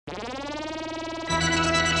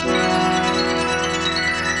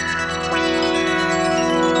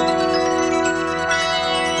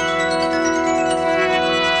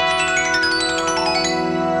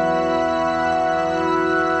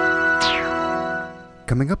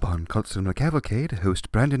Coming up on Cult Cinema Cavalcade,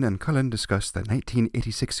 host Brandon and Cullen discuss the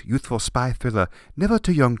 1986 youthful spy thriller Never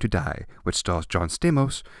Too Young to Die, which stars John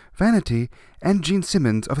Stamos, Vanity, and Gene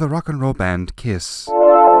Simmons of the rock and roll band Kiss.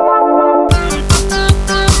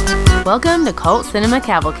 Welcome to Cult Cinema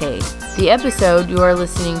Cavalcade. The episode you are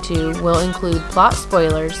listening to will include plot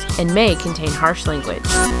spoilers and may contain harsh language.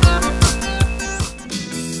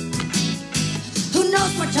 Who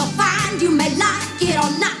knows what you'll find? You may like it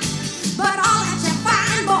or not, but all that you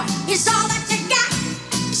find, boy, is all that you got.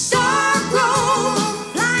 Star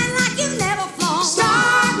Grove, flying like you never flown.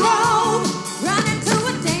 Star Grove, running to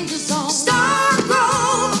a danger zone. Star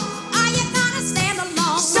Grove, are you gonna stand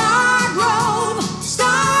alone? Star Grove,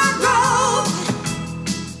 Star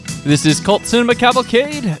Grove. This is Cult Cinema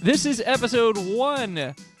Cavalcade. This is episode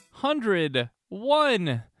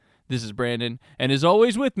 101. This is Brandon, and as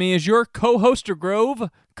always with me is your co-hoster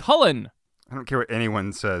Grove, Cullen. I don't care what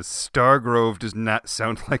anyone says. Stargrove does not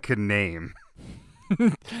sound like a name.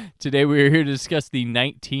 Today we are here to discuss the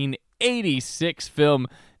 1986 film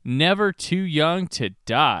Never Too Young to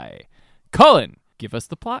Die. Cullen, give us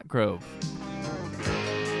the plot, Grove.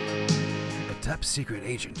 A top secret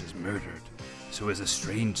agent is murdered, so his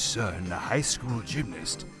estranged son, a high school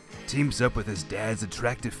gymnast, teams up with his dad's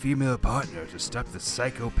attractive female partner to stop the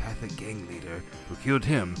psychopathic gang leader who killed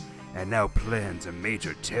him and now plans a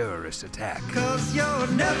major terrorist attack. 'Cause you're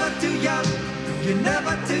never too young, you're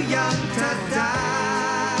never too young to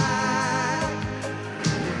die.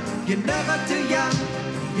 You're never too young,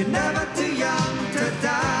 you're never too young to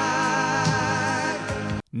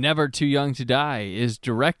die. Never Too Young to Die is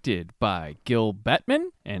directed by Gil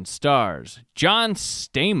Bettman and stars John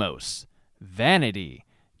Stamos, Vanity,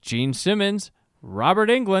 Gene Simmons, Robert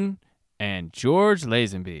Englund, and George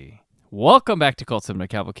Lazenby. Welcome back to Cult Cinema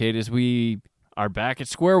Cavalcade as we are back at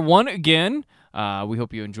square one again. We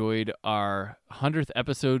hope you enjoyed our 100th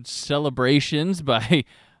episode celebrations by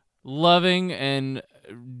loving and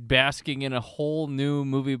basking in a whole new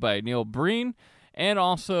movie by Neil Breen and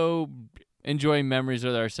also enjoying memories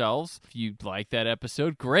of ourselves. If you liked that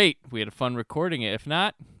episode, great. We had a fun recording it. If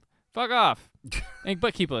not, fuck off.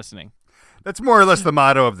 But keep listening. That's more or less the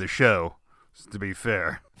motto of the show, to be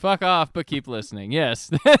fair. Fuck off, but keep listening. Yes,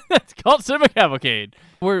 that's called Cinema Cavalcade.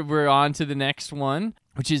 We're on to the next one,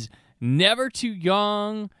 which is Never Too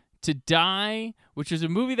Young to Die, which is a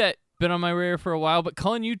movie that's been on my radar for a while. But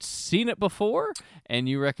Cullen, you'd seen it before, and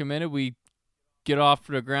you recommended we get off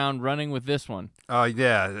the ground running with this one.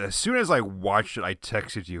 Yeah. As soon as I watched it, I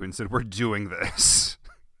texted you and said, "We're doing this."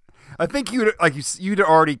 I think you'd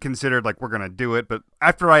already considered we're gonna do it, but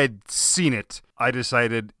after I had seen it, I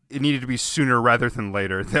decided it needed to be sooner rather than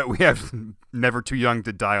later that we have Never Too Young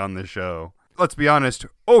to Die on the show. Let's be honest,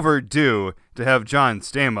 overdue to have John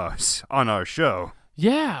Stamos on our show.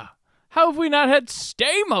 Yeah, how have we not had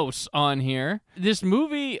Stamos on here? This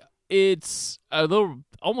movie, it's a little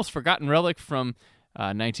almost forgotten relic from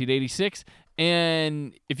 1986,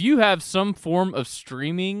 and if you have some form of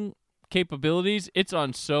streaming capabilities, it's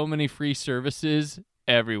on so many free services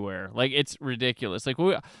everywhere. It's ridiculous.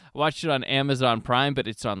 We watched it on Amazon Prime, but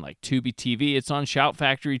it's on Tubi TV, it's on Shout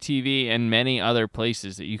Factory TV, and many other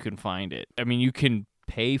places that you can find it. I mean, you can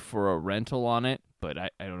pay for a rental on it, but I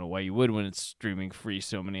don't know why you would when it's streaming free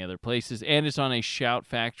so many other places. And it's on a Shout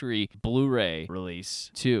Factory Blu-ray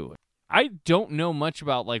release too. I don't know much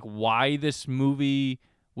about why this movie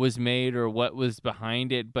was made or what was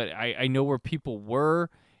behind it, but I know where people were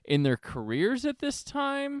in their careers at this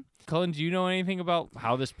time. Cullen, do you know anything about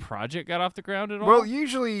how this project got off the ground at all? Well,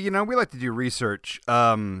 usually, we like to do research.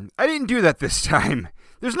 I didn't do that this time.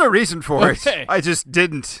 There's no reason for it. I just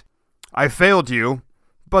didn't. I failed you,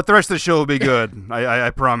 but the rest of the show will be good. I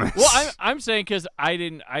promise. Well, I'm saying because I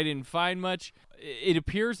didn't find much. It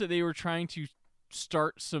appears that they were trying to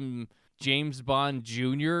start some James Bond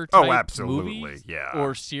Jr. type movies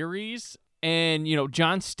or series. And,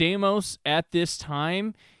 John Stamos at this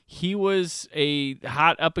time, he was a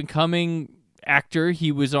hot up-and-coming actor.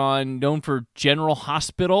 He was known for General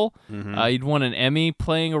Hospital. Mm-hmm. He'd won an Emmy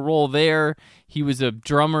playing a role there. He was a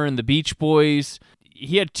drummer in the Beach Boys.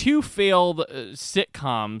 He had two failed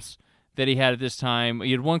sitcoms that he had at this time.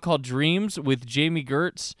 He had one called Dreams with Jamie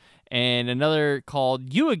Gertz and another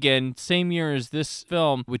called You Again, same year as this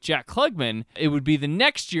film with Jack Klugman. It would be the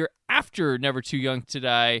next year after Never Too Young to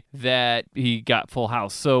Die that he got Full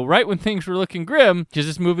House. So right when things were looking grim, because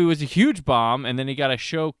this movie was a huge bomb, and then he got a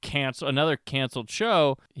show another canceled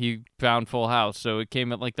show, he found Full House. So it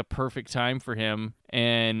came at the perfect time for him.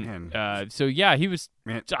 And so yeah, he was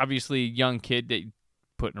obviously a young kid that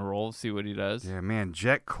put in a role, see what he does. Yeah, man,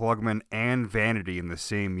 Jack Klugman and Vanity in the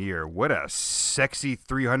same year. What a sexy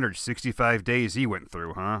 365 days he went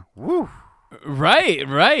through, huh? Woo!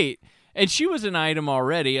 Right. And she was an item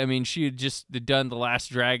already. I mean, she had just done The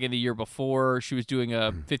Last Dragon the year before. She was doing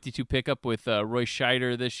a 52 pickup with Roy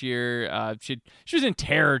Scheider this year. She was in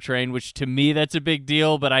Terror Train, which to me that's a big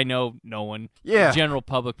deal, but I know no one, the general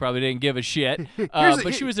public probably didn't give a shit.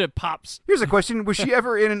 But she was a pops. Here's a question. Was she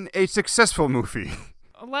ever in a successful movie?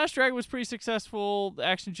 Last Dragon was pretty successful,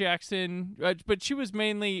 Action Jackson, but she was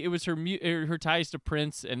mainly, it was her ties to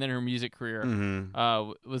Prince and then her music career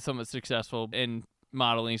was somewhat successful and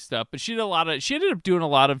modeling stuff. But she ended up doing a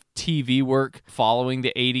lot of TV work following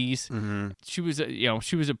the 80s. She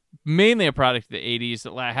was mainly a product of the 80s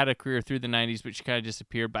that had a career through the 90s, but she kind of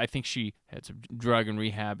disappeared. But I think she had some drug and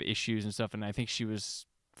rehab issues and stuff, and I think she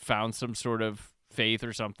found some sort of faith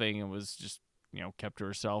or something and was just kept to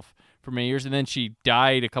herself for many years. And then she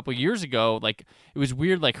died a couple years ago. Like, it was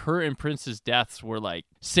weird. Like, her and Prince's deaths were like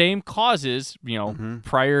same causes,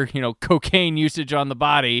 prior, cocaine usage on the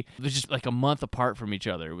body. It was just like a month apart from each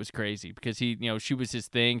other. It was crazy because she was his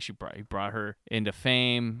thing. He brought her into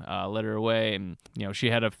fame, led her away. And, she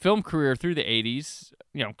had a film career through the 80s,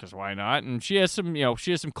 because why not? And she has some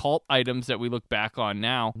cult items that we look back on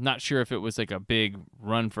now. Not sure if it was like a big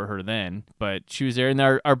run for her then, but she was there. And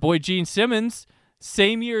our boy Gene Simmons,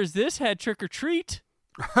 same year as this, had Trick or Treat.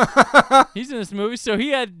 He's in this movie, so he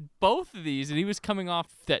had both of these, and he was coming off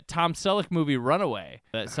that Tom Selleck movie Runaway,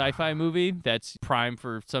 that sci-fi movie that's prime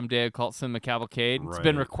for someday a Cult Cinema Cavalcade. It's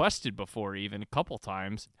been requested before, even a couple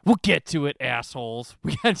times. We'll get to it, assholes.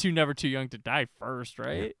 We got to Never Too Young to Die first,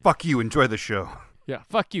 right? Fuck you. Enjoy the show. Yeah,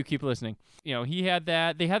 fuck you. Keep listening. He had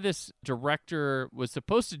that. They had this director was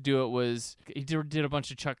supposed to do it. He did a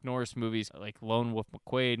bunch of Chuck Norris movies like Lone Wolf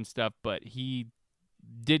McQuade and stuff, but he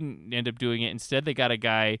didn't end up doing it. Instead, they got a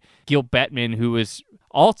guy, Gil Bettman, who was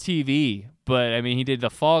all TV, but I mean, he did The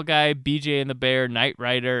Fall Guy, BJ and the Bear, Knight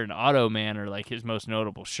Rider, and Automan are like his most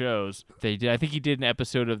notable shows. I think he did an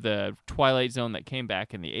episode of the Twilight Zone that came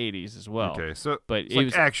back in the 80s as well. Okay, so but it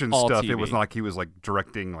was action all stuff. TV. It was not like he was like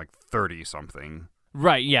directing like 30-something.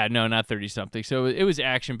 Right, yeah, no, not 30-something. So it was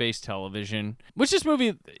action-based television, which this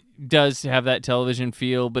movie does have that television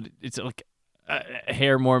feel, but it's like a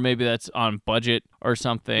hair more maybe that's on budget or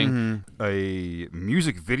something. A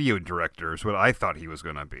music video director is what I thought he was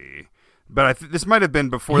going to be. But this might have been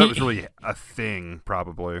before that was really a thing,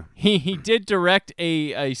 probably. He did direct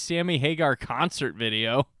a Sammy Hagar concert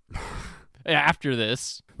video after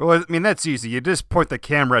this. Well, I mean, that's easy. You just point the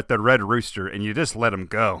camera at the Red Rooster and you just let him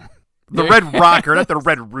go. The Red Rocker, not the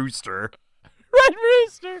Red Rooster. Red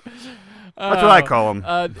Rooster! That's what I call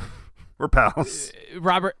him. We're pals.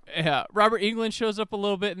 Robert Englund shows up a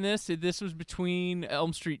little bit in this. This was between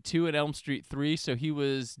Elm Street 2 and Elm Street 3, so he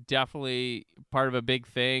was definitely part of a big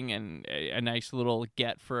thing and a nice little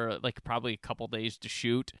get for like probably a couple days to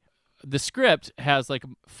shoot. The script has like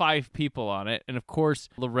 5 people on it, and of course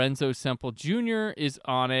Lorenzo Semple Jr. is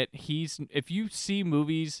on it. If you see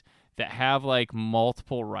movies that have like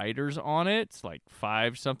multiple writers on it, it's like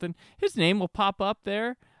 5 something, his name will pop up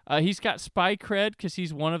there. He's got spy cred because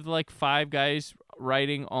he's one of the like 5 guys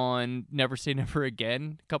writing on Never Say Never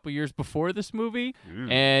Again a couple years before this movie.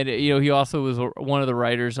 And he also was one of the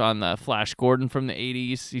writers on the Flash Gordon from the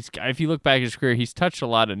 80s. If you look back at his career, he's touched a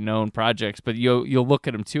lot of known projects, but you'll look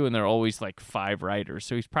at him too, and they're always like 5 writers.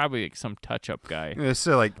 So he's probably like some touch-up guy. Yeah,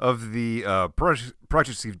 so like of the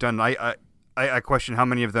projects he's done, I question how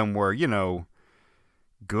many of them were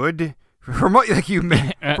good. From what you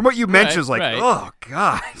mentioned, oh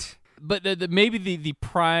god. But maybe the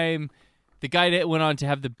prime, the guy that went on to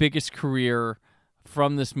have the biggest career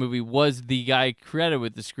from this movie was the guy credited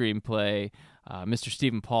with the screenplay, Mr.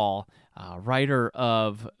 Stephen Paul, writer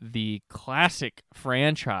of the classic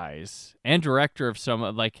franchise and director of some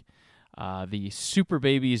like the Super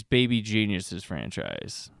Babies Baby Geniuses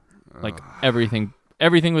franchise. Like everything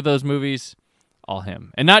with those movies, all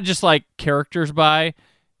him, and not just like characters by.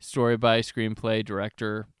 Story by, screenplay,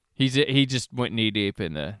 director. He just went knee deep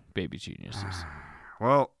in the Baby Geniuses.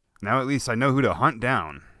 Well, now at least I know who to hunt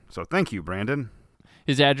down. So thank you, Brandon.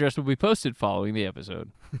 His address will be posted following the episode.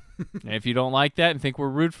 And if you don't like that and think we're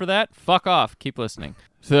rude for that, fuck off. Keep listening.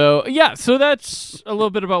 So that's a little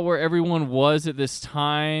bit about where everyone was at this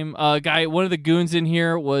time. One of the goons in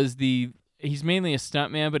here was he's mainly a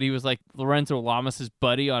stuntman, but he was like Lorenzo Lamas'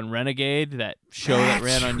 buddy on Renegade, that show that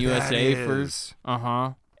ran on USA first.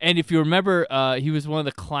 And if you remember, he was one of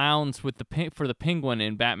the clowns for the Penguin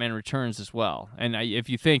in Batman Returns as well. And if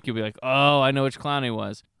you think, you'll be like, oh, I know which clown he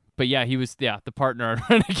was. But yeah, he was the partner on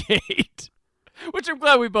Renegade. Which I'm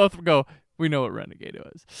glad we both go, We know what Renegade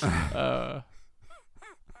was.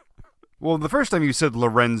 Well, the first time you said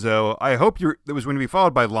Lorenzo, I hope it was going to be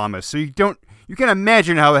followed by Lamas, so you can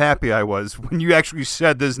imagine how happy I was when you actually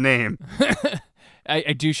said this name.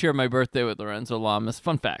 I do share my birthday with Lorenzo Lamas.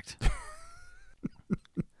 Fun fact.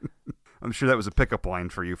 I'm sure that was a pickup line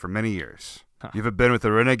for you for many years. Huh. You ever been with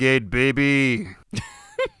a renegade, baby?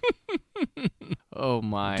 Oh,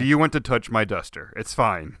 my. Do you want to touch my duster? It's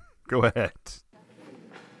fine. Go ahead.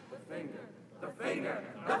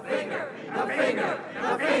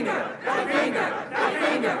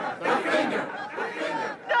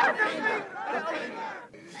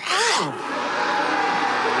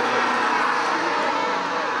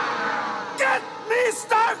 Get me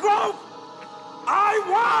Stargrove! I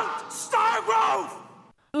want Stargrove!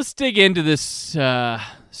 Let's dig into this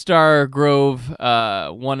Stargrove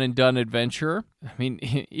one-and-done adventure. I mean,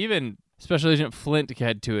 even Special Agent Flint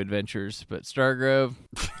had 2 adventures, but Stargrove...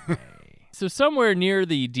 So somewhere near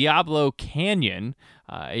the Diablo Canyon,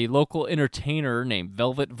 a local entertainer named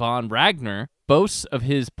Velvet Von Ragnar boasts of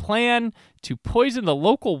his plan to poison the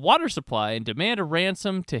local water supply and demand a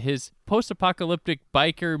ransom to his post-apocalyptic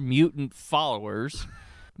biker mutant followers.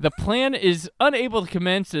 The plan is unable to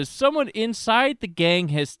commence as someone inside the gang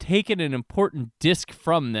has taken an important disc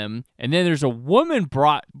from them, and then there's a woman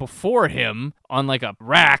brought before him on like a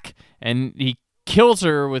rack, and he kills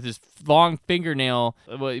her with his long fingernail.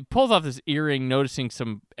 Well, he pulls off his earring, noticing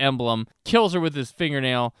some emblem, kills her with his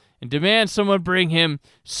fingernail, and demands someone bring him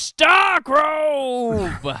Stargrove!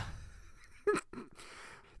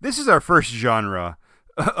 This is our first genre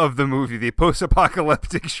of the movie, the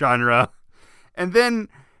post-apocalyptic genre. And then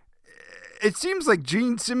it seems like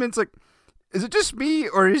Gene Simmons, like, is it just me,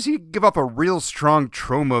 or does he give up a real strong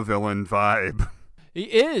trauma villain vibe? He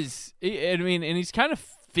is. And he's kind of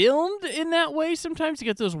filmed in that way sometimes. He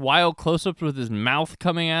gets those wild close-ups with his mouth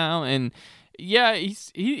coming out, and yeah,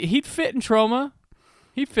 he'd fit in Trauma.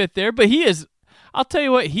 He'd fit there, but he is, I'll tell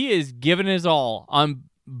you what, he is giving his all on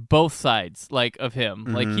both sides, like, of him.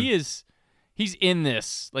 Mm-hmm. Like, he's in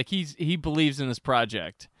this. Like, he believes in this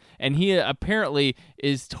project, and he apparently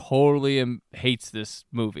is totally hates this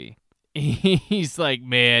movie. He's like,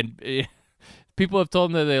 man, people have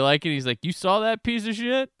told him that they like it. He's like, you saw that piece of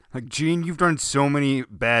shit? Like, Gene, you've done so many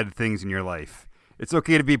bad things in your life. It's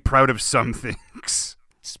okay to be proud of some things.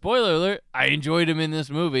 Spoiler alert, I enjoyed him in this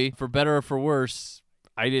movie. For better or for worse,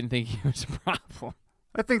 I didn't think he was a problem.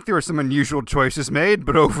 I think there were some unusual choices made,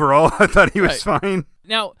 but overall, I thought he was fine.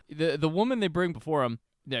 Now, the woman they bring before him,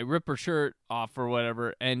 they rip her shirt off or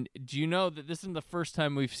whatever, and do you know that this isn't the first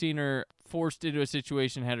time we've seen her forced into a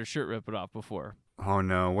situation had her shirt ripped off before? Oh,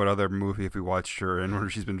 no. What other movie have we watched her in where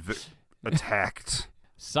she's been attacked?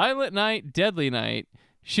 Silent Night, Deadly Night.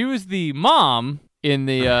 She was the mom in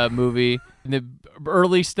the movie, in the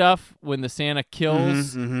early stuff when the Santa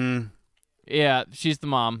kills. Mm-hmm, mm-hmm. Yeah, she's the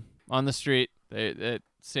mom on the street.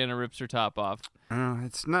 Santa rips her top off.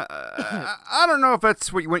 It's not. I don't know if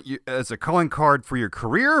that's what you want as a calling card for your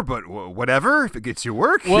career, but whatever. If it gets you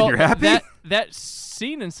work and you're happy. That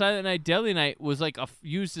scene in Silent Night, Deadly Night was like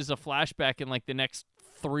used as a flashback in like the next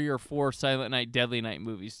 3 or 4 Silent Night, Deadly Night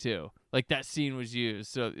movies too. Like that scene was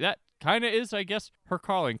used, so that kind of is, I guess, her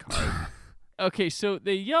calling card. Okay, so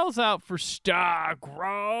they yells out for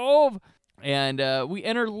Stargrove, and we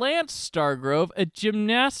enter Lance Stargrove, a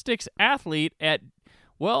gymnastics athlete at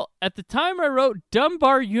the time I wrote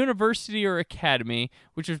Dunbar University or Academy,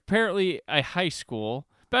 which is apparently a high school,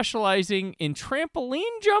 specializing in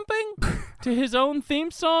trampoline jumping to his own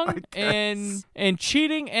theme song and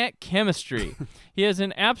cheating at chemistry. He has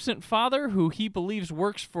an absent father who he believes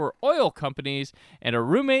works for oil companies and a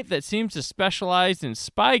roommate that seems to specialize in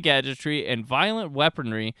spy gadgetry and violent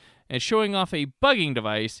weaponry and showing off a bugging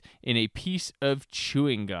device in a piece of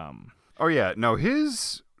chewing gum. Oh, yeah. No,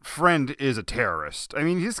 his friend is a terrorist. I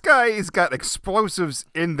mean, this guy has got explosives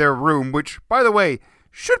in their room, which, by the way,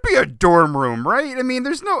 should be a dorm room, right? I mean,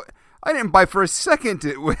 I didn't buy for a second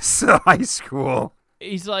it was high school.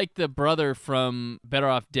 He's like the brother from Better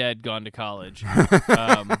Off Dead Gone to College.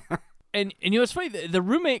 And you know what's funny? The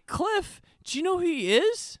roommate, Cliff, do you know who he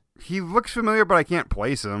is? He looks familiar, but I can't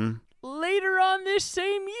place him. Later on this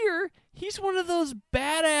same year, he's one of those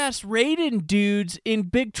badass Raiden dudes in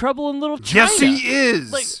Big Trouble in Little China. Yes, he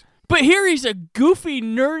is. But here he's a goofy,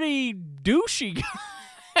 nerdy, douchey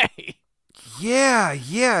guy. Yeah,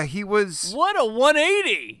 he was... What a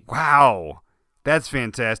 180! Wow. That's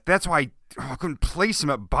fantastic. That's why I couldn't place him.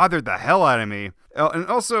 It bothered the hell out of me. And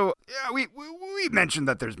also, yeah, we mentioned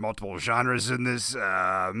that there's multiple genres in this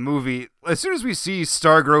movie. As soon as we see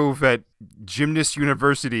Stargrove at Gymnast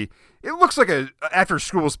University, it looks like a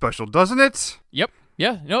after-school special, doesn't it? Yep.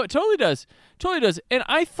 Yeah, no, it totally does. Totally does. And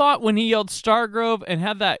I thought when he yelled Stargrove and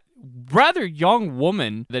had that rather young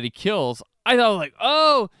woman that he kills, I thought like,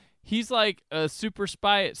 oh, he's like a super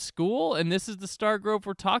spy at school, and this is the Stargrove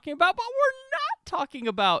we're talking about, but we're not talking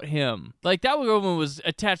about him. Like, that woman was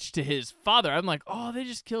attached to his father. I'm like, oh, they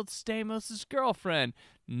just killed Stamos' girlfriend.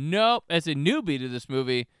 Nope. As a newbie to this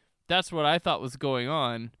movie, that's what I thought was going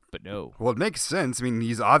on, but no. Well, it makes sense. I mean,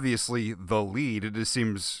 he's obviously the lead. It just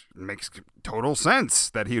makes total sense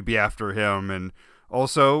that he would be after him. And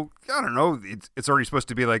also, I don't know, it's already supposed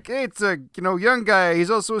to be like, hey, it's a young guy. He's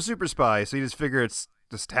also a super spy. So you just figure it's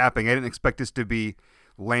just tapping. I didn't expect this to be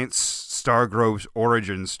Lance Stargrove's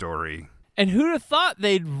origin story. And who'd have thought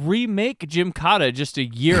they'd remake Gymkata just a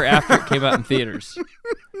year after it came out in theaters?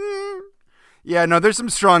 Yeah, no, there's some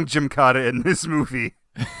strong Gymkata in this movie.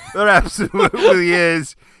 There absolutely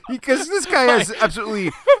is. Because this guy has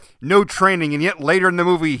absolutely no training, and yet later in the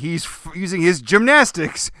movie, he's using his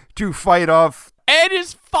gymnastics to fight off. And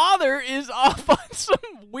his father is off on some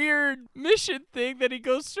weird mission thing that he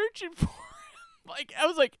goes searching for. Like, I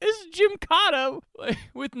was like, this is Gymkata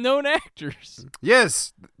with known actors.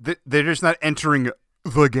 Yes, they're just not entering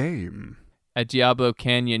the game. At Diablo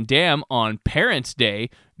Canyon Dam on Parents' Day,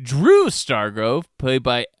 Drew Stargrove, played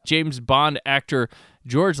by James Bond actor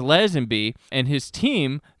George Lazenby, and his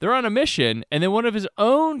team, they're on a mission, and then one of his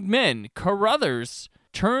own men, Carruthers,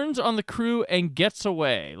 turns on the crew and gets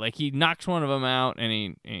away. Like, he knocks one of them out, and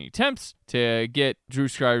he attempts to get Drew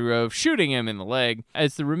Stargrove, shooting him in the leg.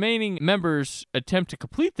 As the remaining members attempt to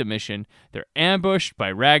complete the mission, they're ambushed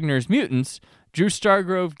by Ragnar's mutants. Drew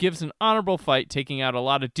Stargrove gives an honorable fight, taking out a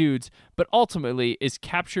lot of dudes, but ultimately is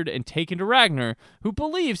captured and taken to Ragnar, who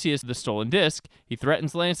believes he has the stolen disc. He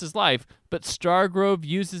threatens Lance's life, but Stargrove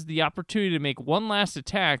uses the opportunity to make one last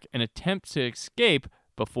attack and attempt to escape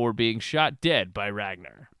before being shot dead by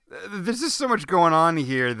Ragnar. There's just so much going on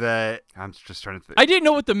here that I'm just trying to think. I didn't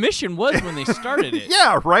know what the mission was when they started it.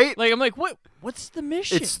 Yeah, right? Like, I'm like, what's the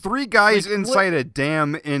mission? It's 3 guys Like, inside a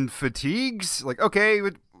dam in fatigues. Like, okay,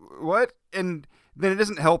 what? And then it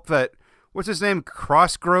doesn't help that, what's his name?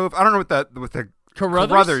 Crossgrove? I don't know what that, with the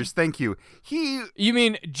Carruthers, thank you. You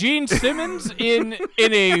mean Gene Simmons in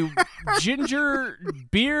a ginger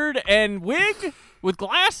beard and wig with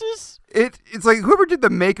glasses? It's like whoever did the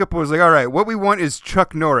makeup was like, all right, what we want is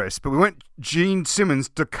Chuck Norris, but we want Gene Simmons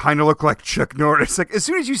to kind of look like Chuck Norris. Like, as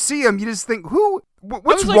soon as you see him, you just think,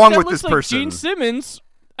 what's wrong with this person? Gene Simmons.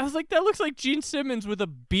 I was like, that looks like Gene Simmons with a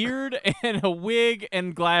beard and a wig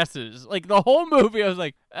and glasses. Like, the whole movie, I was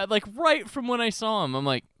like right from when I saw him, I'm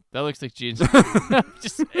like, that looks like Gene Simmons.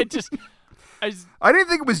 I didn't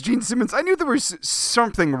think it was Gene Simmons. I knew there was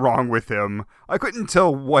something wrong with him. I couldn't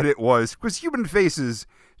tell what it was, because human faces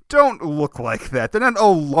don't look like that. They're not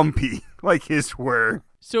all lumpy like his were.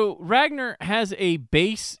 So Ragnar has a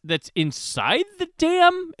base that's inside the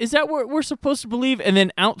dam? Is that what we're supposed to believe? And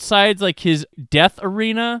then outside's like his death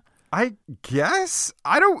arena? I guess?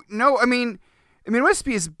 I don't know. I mean, it must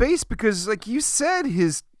be his base because, like you said,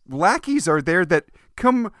 his lackeys are there that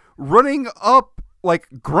come running up like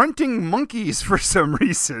grunting monkeys for some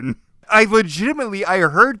reason. I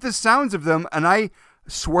heard the sounds of them, and I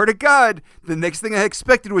swear to God, the next thing I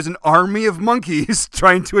expected was an army of monkeys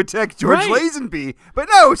trying to attack George Lazenby. But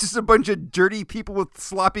no, it's just a bunch of dirty people with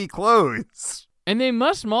sloppy clothes. And they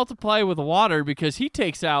must multiply with water because he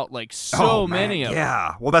takes out like many of them.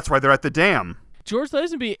 Yeah, well, that's why they're at the dam. George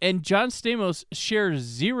Lazenby and John Stamos share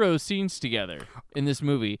 0 scenes together in this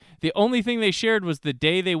movie. The only thing they shared was the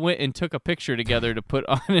day they went and took a picture together to put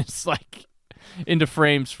on his into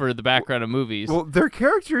frames for the background of movies. Well, their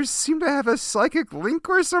characters seem to have a psychic link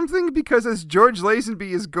or something, because as George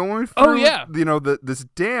Lazenby is going through, this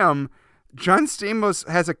dam, John Stamos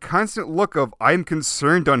has a constant look of I'm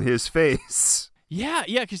concerned on his face. Yeah,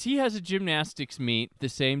 because he has a gymnastics meet the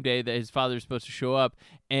same day that his father is supposed to show up,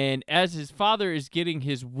 and as his father is getting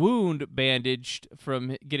his wound bandaged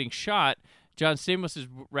from getting shot, John Stamos is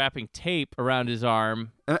wrapping tape around his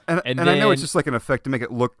arm. And I know it's just like an effect to make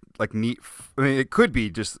it look like neat. I mean, it could be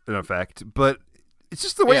just an effect, but it's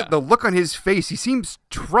just the way the look on his face. He seems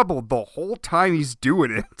troubled the whole time he's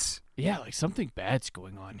doing it. Yeah, like something bad's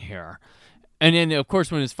going on here. And then, of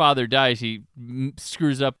course, when his father dies, he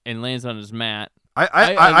screws up and lands on his mat.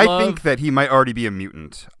 I think that he might already be a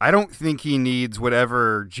mutant. I don't think he needs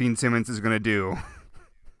whatever Gene Simmons is going to do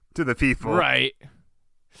to the people. Right.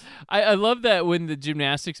 I love that when the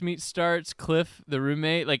gymnastics meet starts, Cliff, the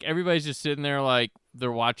roommate, like everybody's just sitting there like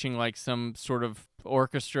they're watching like some sort of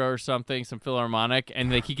orchestra or something, some philharmonic,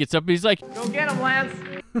 and like he gets up and he's like, Go get him, Lance.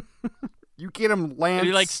 You get him, Lance. And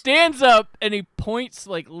he like stands up and he points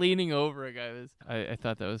like leaning over a guy. I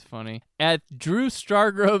thought that was funny. At Drew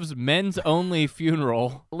Stargrove's men's only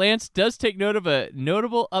funeral, Lance does take note of a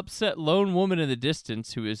notable upset lone woman in the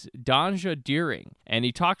distance who is Danja Deering, and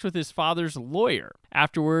he talks with his father's lawyer.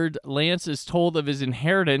 Afterward, Lance is told of his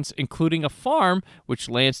inheritance, including a farm, which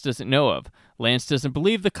Lance doesn't know of. Lance doesn't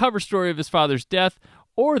believe the cover story of his father's death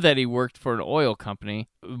or that he worked for an oil company.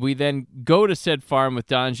 We then go to said farm with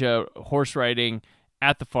Danja horse riding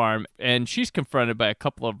at the farm, and she's confronted by a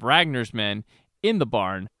couple of Ragnar's men in the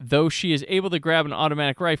barn. Though she is able to grab an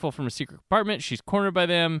automatic rifle from a secret compartment, she's cornered by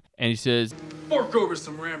them, and he says, Fork over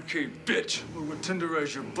some ram cake, bitch, or we'll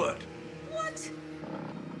tenderize your butt. What?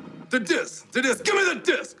 The disc, give me the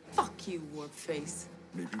disc. Fuck you, warp face.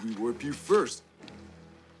 Maybe we warp you first.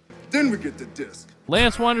 Then we get the disc.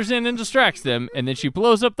 Lance wanders in and distracts them, and then she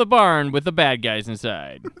blows up the barn with the bad guys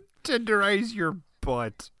inside. Tenderize your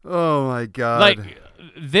butt. Oh my god. Like,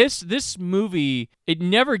 this movie, it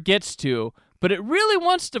never gets to, but it really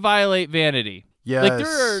wants to violate vanity. Yes, like,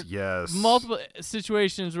 there are yes. multiple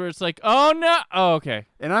situations where it's like, oh no, oh okay.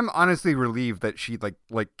 And I'm honestly relieved that she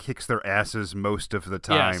like kicks their asses most of the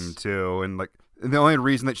time Yes. too. And the only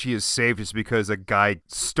reason that she is saved is because a guy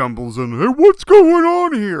stumbles in, hey, what's going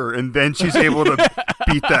on here? And then she's able to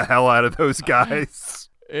beat the hell out of those guys.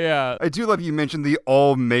 Yeah. I do love you mentioned the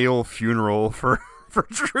all-male funeral for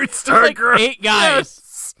Drew Like Stargrove. 8 guys.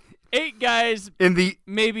 Yes. 8 guys In the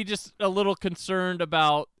maybe just a little concerned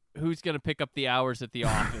about who's going to pick up the hours at the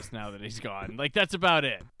office now that he's gone. Like, that's about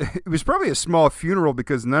it. It was probably a small funeral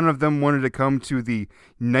because none of them wanted to come to the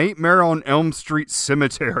Nightmare on Elm Street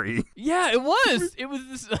cemetery. Yeah, it was. It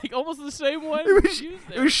was like almost the same one.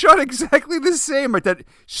 It was shot exactly the same, like that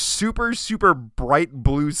super, super bright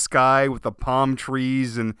blue sky with the palm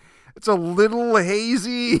trees, and it's a little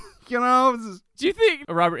hazy, you know? Do you think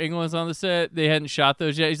Robert Englund was on the set? They hadn't shot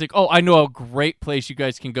those yet. He's like, oh, I know a great place you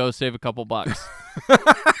guys can go save a couple bucks.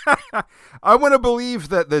 I want to believe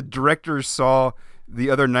that the director saw the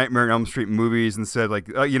other Nightmare on Elm Street movies and said, like,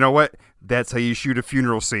 you know what? That's how you shoot a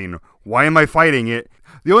funeral scene. Why am I fighting it?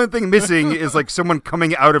 The only thing missing is, like, someone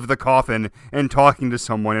coming out of the coffin and talking to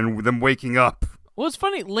someone and them waking up. Well, it's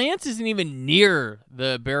funny. Lance isn't even near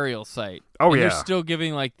the burial site. Oh, and yeah. They're still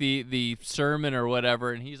giving, like, the sermon or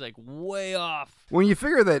whatever, and he's, like, way off. When you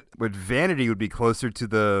figure that with Vanity would be closer to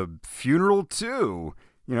the funeral, too.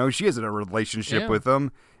 You know, she has a relationship with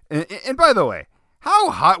them. And by the way,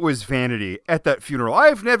 how hot was Vanity at that funeral?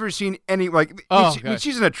 I've never seen any, like,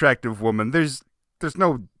 she's an attractive woman. There's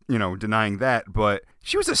no, denying that, but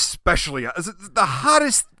she was especially the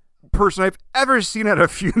hottest person I've ever seen at a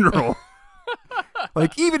funeral.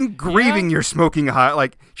 Like, even grieving, you're smoking hot.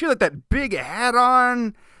 Like, she had like that big hat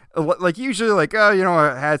on. Like, usually, like,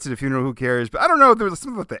 hats at a funeral, who cares? But I don't know, there was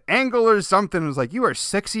something with the angle or something. It was like, you are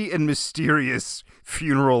sexy and mysterious,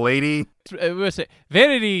 funeral lady. I was say,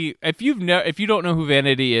 Vanity, if you don't know who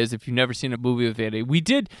Vanity is, if you've never seen a movie with Vanity, we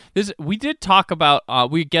did talk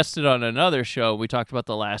about, we guested on another show, we talked about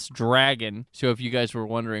The Last Dragon. So if you guys were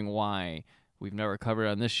wondering why we've never covered it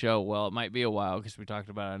on this show, well, it might be a while because we talked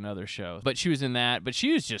about another show. But she was in that, but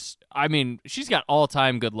she was just, I mean, she's got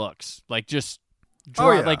all-time good looks. Like, just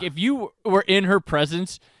like, if you were in her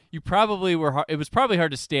presence, you probably were. It was probably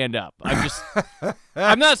hard to stand up.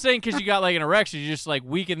 I'm not saying because you got like an erection, you're just like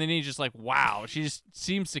weak in the knee, just like wow. She just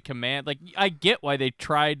seems to command. Like, I get why they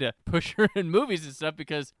tried to push her in movies and stuff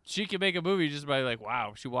because she can make a movie just by like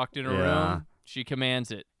wow. She walked in a room, she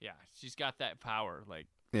commands it. Yeah, she's got that power. Like.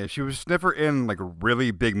 Yeah, she was never in, like,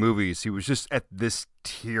 really big movies. She was just at this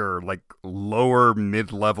tier, like, lower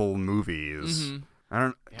mid-level movies. Mm-hmm.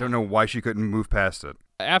 I don't know why she couldn't move past it.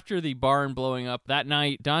 After the barn blowing up that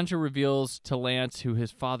night, Danja reveals to Lance who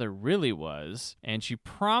his father really was, and she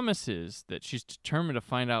promises that she's determined to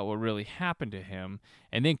find out what really happened to him.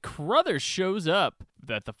 And then Carruthers shows up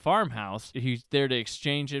at the farmhouse. He's there to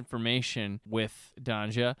exchange information with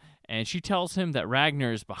Danja, and she tells him that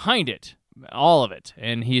Ragnar is behind it. All of it,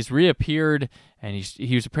 and he's reappeared, and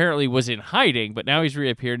he was in hiding, but now he's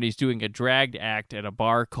reappeared and he's doing a dragged act at a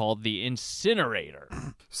bar called the Incinerator.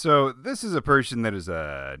 So this is a person that is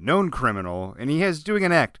a known criminal, and he is doing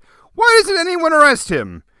an act. Why doesn't anyone arrest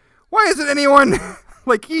him? Why isn't anyone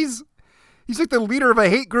like he's like the leader of a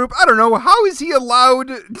hate group? I don't know. How is he allowed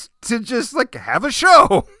to just like have a show?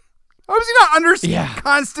 How is he not under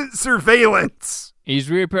constant surveillance? He's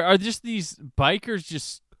reappeared. Are just these bikers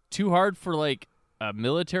just too hard for like a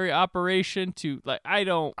military operation to like? I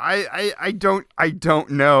don't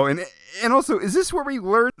know. And also, is this where we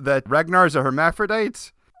learned that Ragnar's a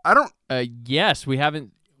hermaphrodite? I don't. Yes, we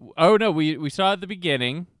haven't. Oh no, we saw at the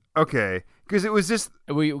beginning. Okay, Because it was just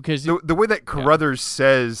Because the way that Carruthers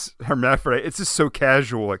says hermaphrodite, it's just so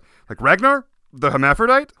casual. Like Ragnar, the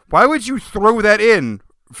hermaphrodite? Why would you throw that in,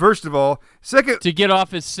 first of all? Second, to get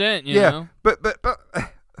off his scent, you know? But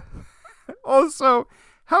also,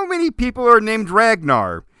 how many people are named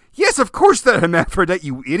Ragnar? Yes, of course the hermaphrodite,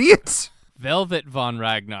 you idiot! Velvet von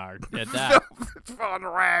Ragnar at that. Velvet von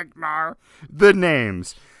Ragnar. The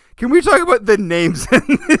names. Can we talk about the names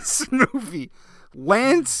in this movie?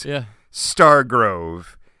 Lance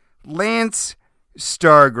Stargrove. Lance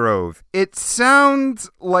Stargrove. It sounds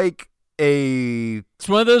like It's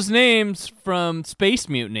one of those names from Space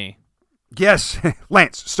Mutiny. Yes,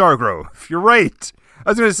 Lance Stargrove. You're right. I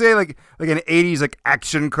was gonna say like an '80s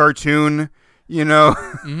action cartoon. You know,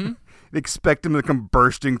 expect him to come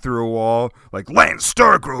bursting through a wall like Lance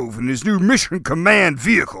Stargrove and his new mission command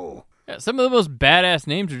vehicle. Yeah, some of the most badass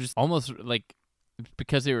names are just almost like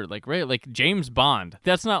because they were like James Bond.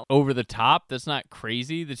 That's not over the top. That's not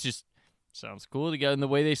crazy. That's just sounds cool to get. And the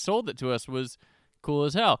way they sold it to us was cool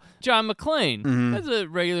as hell. John McClane. That's a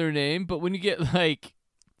regular name, but when you get like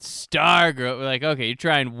Stargrove, like okay, you're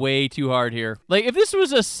trying way too hard here. Like if this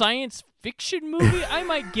was a science fiction movie, I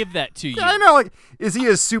might give that to you. I know. Like, is he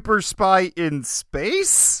a super spy in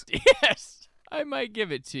space? Yes, I might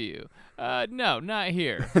give it to you. No, not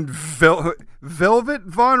here. And Velvet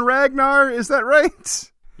von Ragnar, is that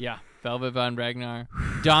right? Yeah, Velvet von Ragnar.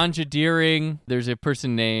 Danja Deering. There's a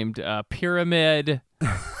person named Pyramid.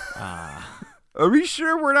 Are we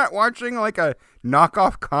sure we're not watching like a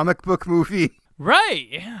knockoff comic book movie? Right.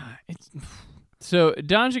 Yeah. So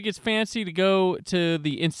Danja gets fancy to go to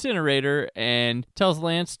the incinerator and tells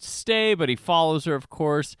Lance to stay, but he follows her, of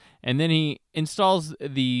course, and then he installs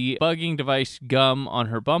the bugging device gum on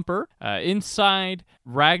her bumper. Inside,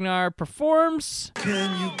 Ragnar performs.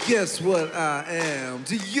 Can you guess what I am?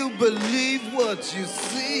 Do you believe what you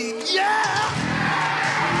see? Yeah!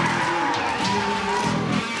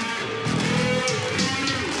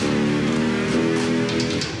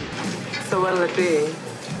 So what'll it be?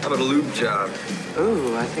 How about a lube job?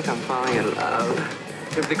 Ooh, I think I'm falling in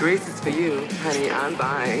love. If the grease is for you, honey, I'm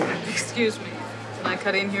buying. Excuse me. Can I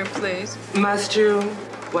cut in here, please? Must you?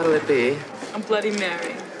 What'll it be? A Bloody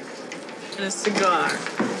Mary. And a cigar.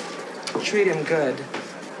 Treat him good,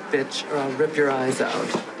 bitch, or I'll rip your eyes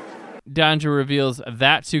out. Danja reveals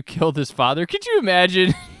that's who killed his father. Could you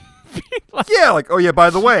imagine? Yeah, like, oh yeah, by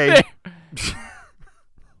the way.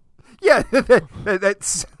 Yeah,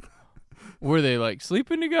 that's... Were they like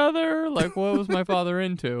sleeping together? Like, what was my father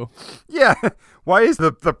into? Yeah, why is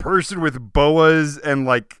the person with boas and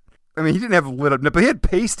like, I mean, he didn't have lit up, but he had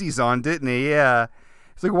pasties on, didn't he? Yeah.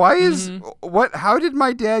 It's like, why is, how did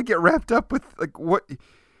my dad get wrapped up with, like, what,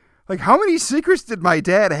 like, how many secrets did my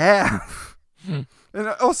dad have? And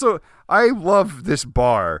also, I love this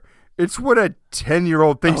bar. It's what a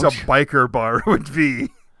 10-year-old thinks a biker bar would be.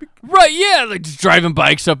 Right, yeah, like just driving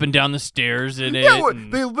bikes up and down the stairs in it. Yeah,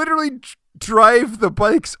 they literally drive the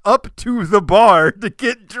bikes up to the bar to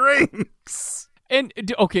get drinks. And,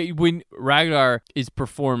 okay, when Ragnar is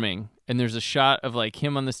performing and there's a shot of like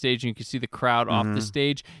him on the stage and you can see the crowd off the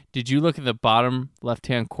stage, did you look at the bottom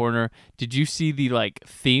left-hand corner? Did you see the like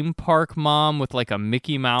theme park mom with like a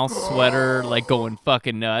Mickey Mouse sweater like going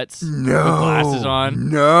fucking nuts? No. With glasses on?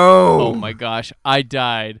 No. Oh my gosh, I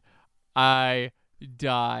died. I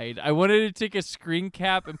wanted to take a screen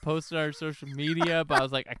cap and post it on our social media, but I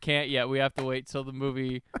was like, I can't yet. We have to wait till the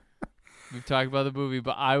movie. We've talked about the movie,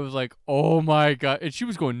 but I was like, oh my God. And she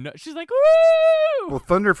was going nuts. She's like, woo! Well,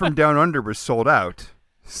 Thunder from Down Under was sold out.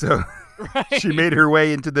 So Right. she made her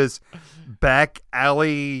way into this back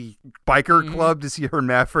alley biker club to see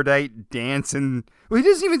Hermaphrodite dance. And well, he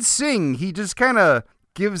doesn't even sing. He just kind of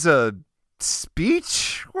gives a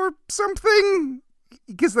speech or something.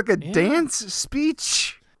 He gives like a dance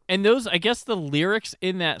speech. And those, I guess the lyrics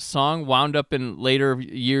in that song wound up in later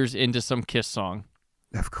years into some Kiss song.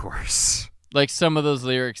 Of course. Like some of those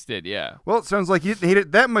lyrics did, yeah. Well, it sounds like you didn't hate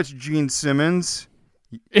it that much, Gene Simmons.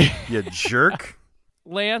 You jerk.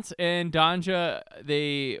 Lance and Danja,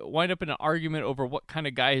 they wind up in an argument over what kind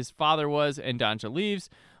of guy his father was, and Danja leaves.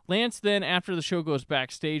 Lance then, after the show, goes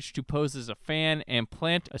backstage to pose as a fan and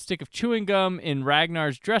plant a stick of chewing gum in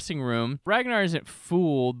Ragnar's dressing room. Ragnar isn't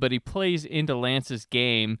fooled, but he plays into Lance's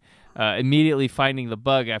game, immediately finding the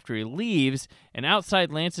bug after he leaves. And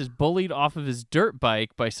outside, Lance is bullied off of his dirt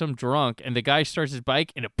bike by some drunk, and the guy starts his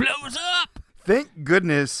bike, and it blows up! Thank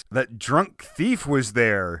goodness that drunk thief was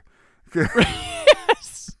there.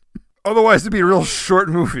 Yes! Otherwise, it'd be a real short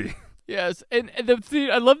movie. Yes, and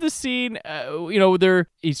I love the scene.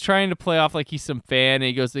 He's trying to play off like he's some fan, and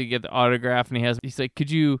he goes to get the autograph, and he's like,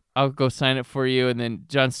 I'll go sign it for you. And then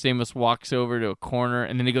John Stamos walks over to a corner,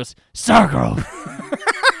 and then he goes, Stargrove.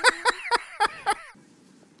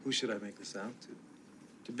 Who should I make this out to?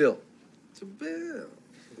 To Bill. To Bill.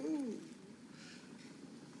 Ooh.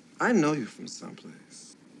 I know you from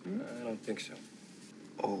someplace. I don't think so.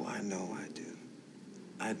 Oh, I know I do.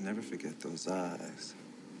 I'd never forget those eyes.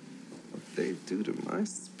 What they do to my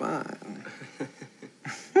spine.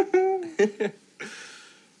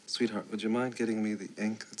 Sweetheart, would you mind getting me the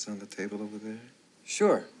ink that's on the table over there?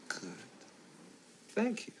 Sure. Good.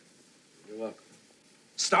 Thank you. You're welcome.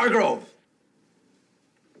 Stargrove!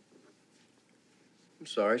 I'm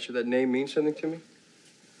sorry. Should that name mean something to me?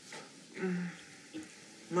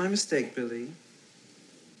 My mistake, Billy.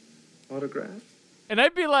 Autograph? And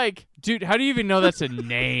I'd be like, dude, how do you even know that's a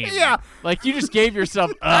name? Yeah. Like, you just gave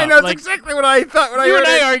yourself up. I know, that's like, exactly what I thought when I you heard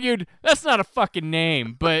and it. I argued, that's not a fucking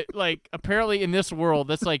name. But, like, apparently in this world,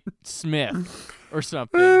 that's like Smith or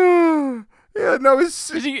something. Yeah, no, as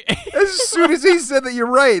soon as he said that, you're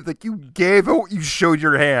right. Like, you showed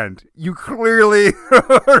your hand. You clearly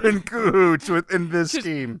are in cahoots in this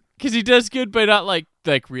scheme. Because he does good by not, like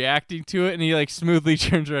reacting to it, and he, like, smoothly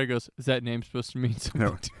turns around and goes, is that name supposed to mean something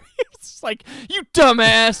to me? It's just like, you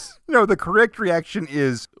dumbass! No, the correct reaction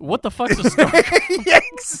is... What the fuck's a star? Yeah,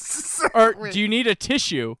 exactly. Or do you need a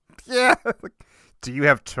tissue? Yeah. Like, do you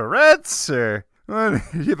have Tourette's? Or do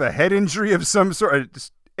you have a head injury of some sort? Or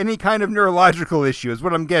just any kind of neurological issue is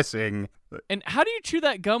what I'm guessing. And how do you chew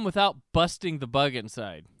that gum without busting the bug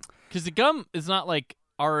inside? Because the gum is not, like,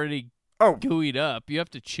 already gooeyed up. You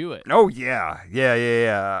have to chew it. Oh, yeah.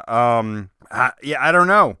 I don't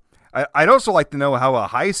know. I'd also like to know how a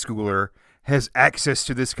high schooler has access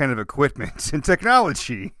to this kind of equipment and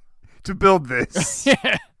technology to build this.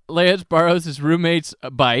 Yeah. Lance borrows his roommate's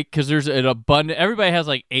bike because there's an abundant... Everybody has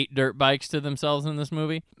like 8 dirt bikes to themselves in this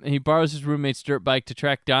movie. And he borrows his roommate's dirt bike to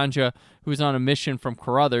track Danja, who's on a mission from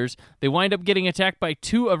Carruthers. They wind up getting attacked by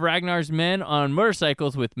 2 of Ragnar's men on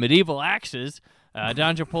motorcycles with medieval axes.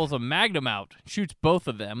 Danja pulls a magnum out, shoots both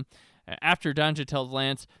of them. After Danja tells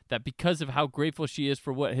Lance that because of how grateful she is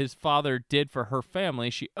for what his father did for her family,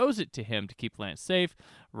 she owes it to him to keep Lance safe.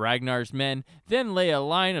 Ragnar's men then lay a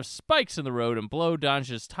line of spikes in the road and blow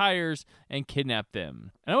Danja's tires and kidnap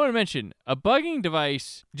them. And I want to mention, a bugging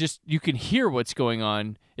device, just you can hear what's going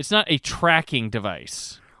on. It's not a tracking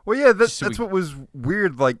device. Well, yeah, that's what was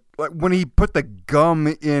weird. Like when he put the gum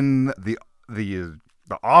in the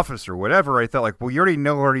office or whatever, I thought, like, well, you already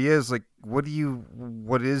know where he is. Like, what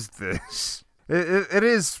is this? It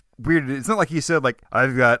is weird. It's not like he said, like,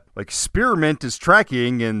 I've got, like, spearmint is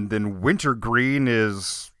tracking and then wintergreen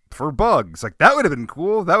is for bugs. Like, that would have been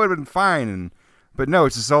cool. That would have been fine. But no,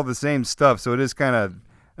 it's just all the same stuff. So that is kind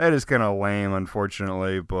of lame,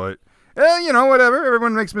 unfortunately. But, whatever.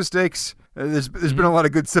 Everyone makes mistakes. There's been a lot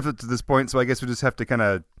of good stuff up to this point, so I guess we just have to kind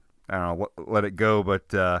of, I don't know, let it go.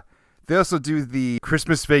 But, they also do the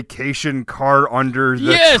Christmas vacation car under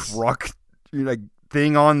the truck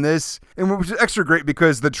thing on this, and which is extra great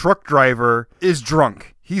because the truck driver is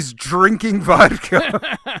drunk. He's drinking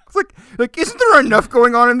vodka. It's like, isn't there enough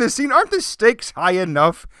going on in this scene? Aren't the stakes high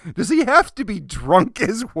enough? Does he have to be drunk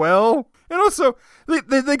as well? And also,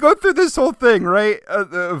 they go through this whole thing, right?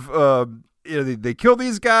 They kill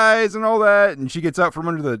these guys and all that, and she gets out from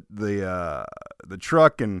under the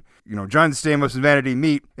truck, and John Stamos and Vanity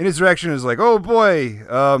meet, and his reaction is like, "Oh boy,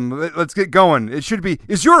 let's get going." It should be,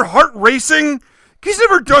 "Is your heart racing? He's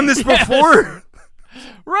never done this before."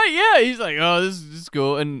 Right? Yeah. He's like, "Oh, this is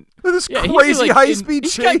cool," and this crazy high speed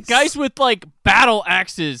chase. He's got guys with like battle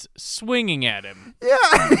axes swinging at him.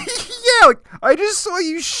 Yeah, yeah. Like, I just saw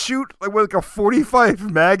you shoot with a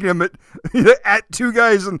 45 Magnum at 2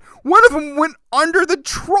 guys, and one of them went under the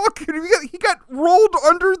truck, and he got rolled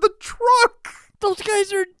under the truck. Those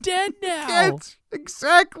guys are dead now. Yes,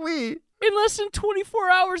 exactly. In less than 24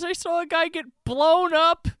 hours, I saw a guy get blown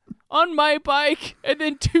up on my bike and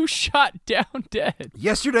then 2 shot down dead.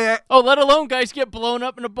 Yesterday, let alone guys get blown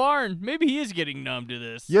up in a barn. Maybe he is getting numb to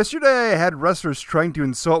this. Yesterday, I had wrestlers trying to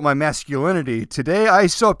insult my masculinity. Today, I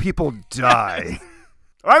saw people die.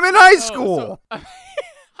 I'm in high school.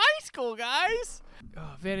 High school, guys.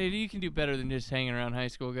 Oh, Vanity, you can do better than just hanging around high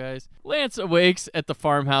school guys. Lance awakes at the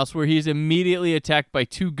farmhouse where he's immediately attacked by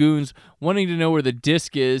 2 goons wanting to know where the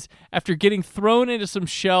disc is. After getting thrown into some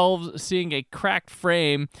shelves, seeing a cracked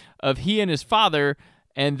frame of he and his father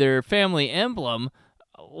and their family emblem,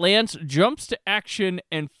 Lance jumps to action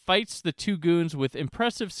and fights the two goons with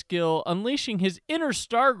impressive skill, unleashing his inner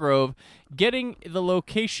Stargrove, getting the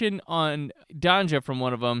location on Danja from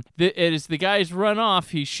one of them. As the guys run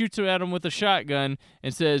off, he shoots at him with a shotgun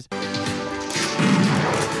and says, The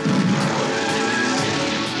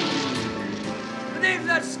name's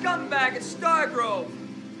that scumbag at Stargrove.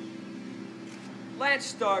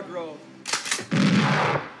 Lance Stargrove.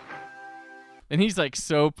 and he's like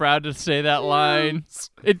so proud to say that line.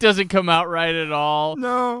 It doesn't come out right at all.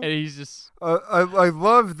 No. And he's just... I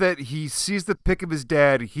love that he sees the pic of his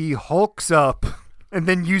dad, he hulks up, and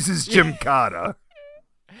then uses Gymkata.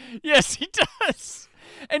 Yes, he does.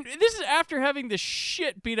 And this is after having the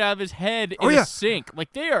shit beat out of his head in a sink.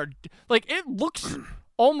 Like, they are... Like, it looks...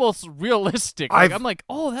 almost realistic. Like, I'm like,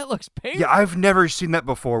 oh, that looks painful. Yeah, I've never seen that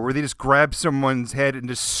before, where they just grab someone's head and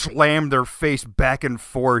just slam their face back and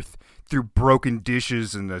forth through broken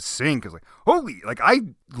dishes in the sink. It's like, holy, like, I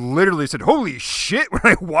literally said, holy shit, when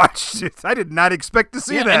I watched it. I did not expect to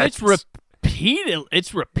see that. And it's repeatedly.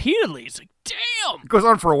 It's like, damn. It goes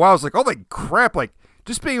on for a while. It's like, holy crap, like,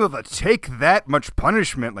 just being able to take that much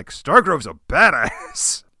punishment, like, Stargrove's a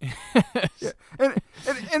badass. Yeah.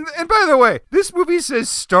 And by the way, this movie says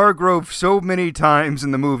Stargrove so many times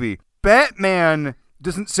in the movie. Batman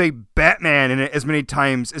doesn't say Batman in it as many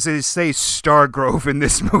times as they say Stargrove in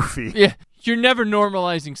this movie. Yeah, you're never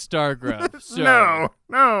normalizing Stargrove. So.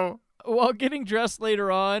 No. While getting dressed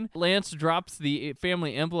later on, Lance drops the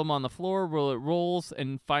family emblem on the floor where it rolls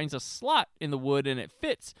and finds a slot in the wood, and it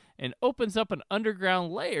fits and opens up an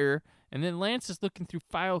underground layer. And then Lance is looking through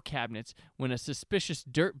file cabinets when a suspicious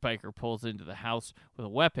dirt biker pulls into the house with a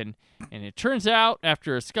weapon. And it turns out,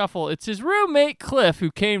 after a scuffle, it's his roommate, Cliff,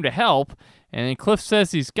 who came to help. And then Cliff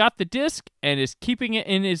says he's got the disc and is keeping it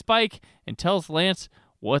in his bike and tells Lance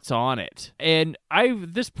what's on it. And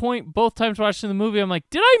at this point, both times watching the movie, I'm like,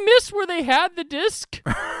 did I miss where they had the disc?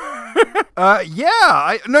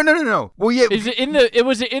 Yeah. No. Well, yeah. Was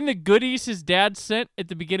it in the goodies his dad sent at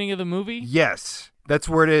the beginning of the movie? Yes. That's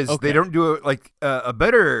where it is. Okay. They don't do it like a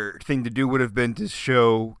better thing to do would have been to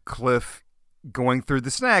show Cliff going through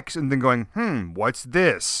the snacks and then going, what's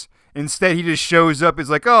this? Instead, he just shows up. It's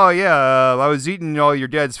like, oh, yeah, I was eating all your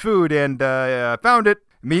dad's food and I found it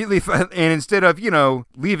immediately. And instead of,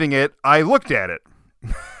 leaving it, I looked at it.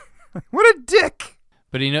 What a dick.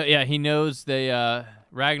 But he knows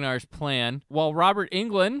Ragnar's plan. While Robert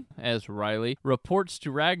Englund, as Riley, reports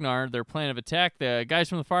to Ragnar their plan of attack, the guys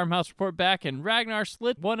from the farmhouse report back, and Ragnar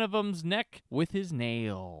slit one of them's neck with his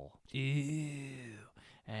nail. Ew.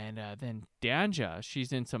 And then Danja,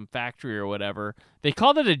 she's in some factory or whatever. They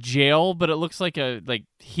called it a jail, but it looks like a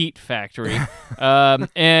heat factory.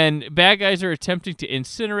 And bad guys are attempting to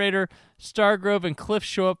incinerate her. Stargrove and Cliff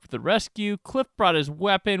show up for the rescue. Cliff brought his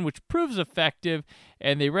weapon, which proves effective,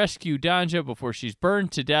 and they rescue Danja before she's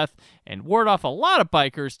burned to death and ward off a lot of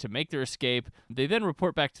bikers to make their escape. They then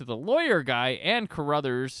report back to the lawyer guy and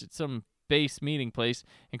Carruthers at some base meeting place,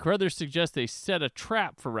 and Carruthers suggests they set a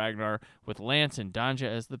trap for Ragnar with Lance and Danja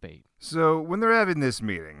as the bait. So when they're having this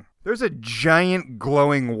meeting, there's a giant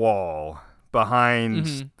glowing wall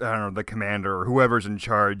behind, I don't know, the commander or whoever's in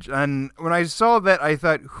charge. And when I saw that, I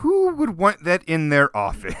thought, who would want that in their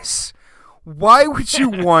office? Why would you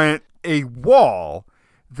want a wall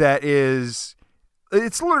that is,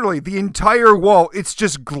 it's literally the entire wall, it's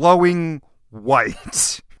just glowing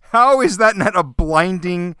white? How is that not a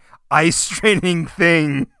blinding, eye-straining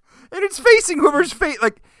thing? And it's facing whoever's face,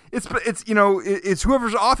 like, it's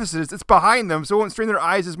whoever's office it is. It's behind them, so it won't strain their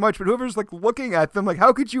eyes as much. But whoever's looking at them,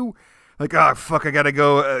 how could you, oh fuck, I gotta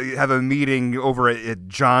go have a meeting over at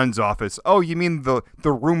John's office. Oh, you mean the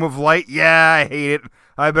room of light? Yeah, I hate it.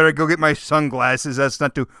 I better go get my sunglasses. That's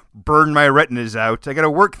not to burn my retinas out. I gotta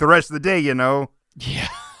work the rest of the day, Yeah.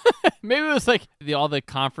 Maybe it was all the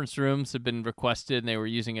conference rooms had been requested and they were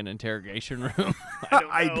using an interrogation room.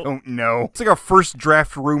 I don't know. It's like a first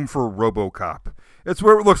draft room for RoboCop. It's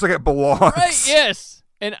where it looks like it belongs. Right, yes.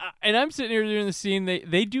 And I'm sitting here during the scene.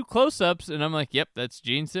 They do close-ups, and I'm like, yep, that's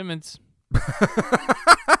Gene Simmons.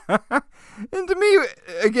 And to me,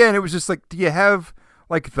 again, it was just do you have,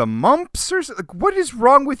 the mumps or something? What is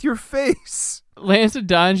wrong with your face? Lance and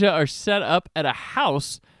Danja are set up at a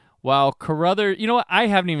house while Carruthers... You know what? I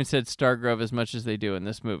haven't even said Stargrove as much as they do in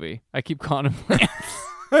this movie. I keep calling him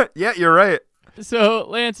Lance. Yeah, you're right. So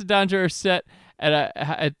Lance and Danja are set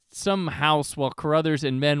at some house while Carruthers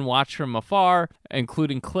and men watch from afar,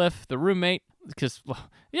 including Cliff, the roommate, because,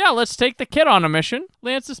 let's take the kid on a mission.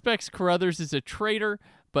 Lance suspects Carruthers is a traitor,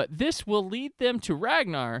 but this will lead them to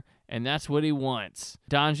Ragnar, and that's what he wants.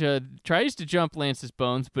 Danja tries to jump Lance's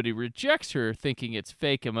bones, but he rejects her, thinking it's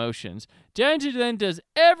fake emotions. Danja then does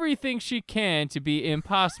everything she can to be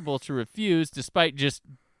impossible to refuse, despite just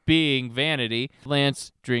being vanity.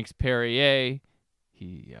 Lance drinks Perrier.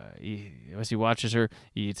 As he watches her,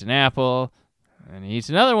 he eats an apple, and he eats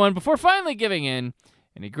another one before finally giving in,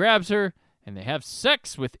 and he grabs her, and they have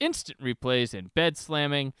sex with instant replays and bed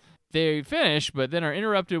slamming. They finish, but then are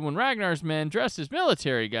interrupted when Ragnar's men, dressed as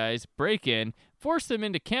military guys, break in, force them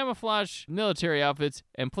into camouflage military outfits,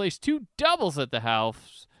 and place 2 doubles at the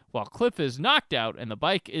house while Cliff is knocked out and the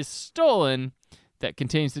bike is stolen that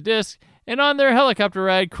contains the disc. And on their helicopter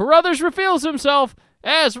ride, Carruthers reveals himself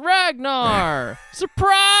as Ragnar.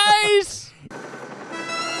 Surprise!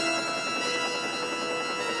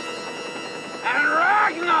 And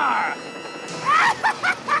Ragnar!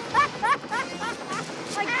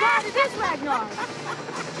 My God, it is Ragnar!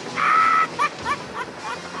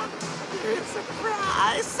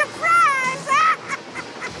 Surprise! Surprise!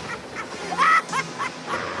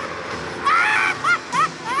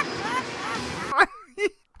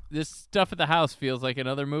 This stuff at the house feels like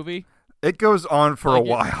another movie. It goes on for Like a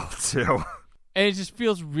while, too. And it just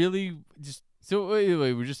feels really so wait,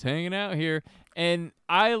 we're just hanging out here. And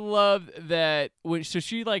I love that so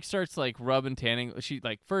she like starts like rubbing, tanning. She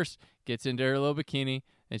like first gets into her little bikini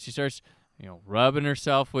and she starts, rubbing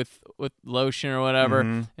herself with lotion or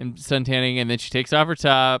whatever and sun tanning, and then she takes off her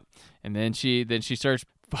top, and then she starts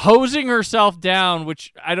hosing herself down,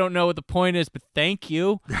 which I don't know what the point is, but thank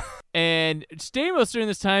you. And Stamos during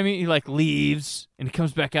this time, he like leaves and he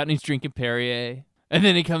comes back out and he's drinking Perrier. And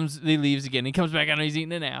then he leaves again. He comes back out and he's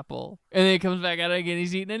eating an apple. And then he comes back out again,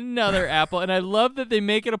 he's eating another apple. And I love that they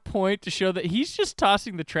make it a point to show that he's just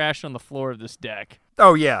tossing the trash on the floor of this deck.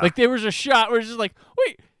 Oh, yeah. Like there was a shot where it's just like,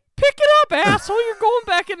 wait, pick it up, asshole. You're going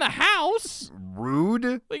back in the house.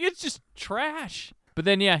 Rude. Like it's just trash. But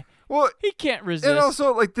then, yeah, well, he can't resist. And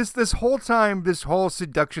also, like this whole time, this whole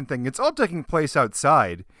seduction thing, it's all taking place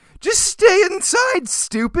outside. Just stay inside,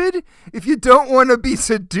 stupid. If you don't want to be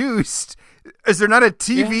seduced, is there not a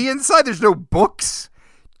TV inside? There's no books.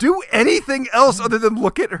 Do anything else other than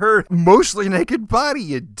look at her mostly naked body,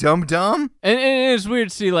 you dum-dum. And it's weird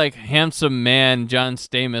to see, like, handsome man John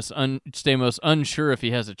Stamos unsure if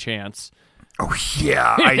he has a chance. Oh,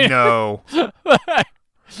 yeah, I know.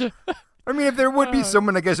 I mean, if there would be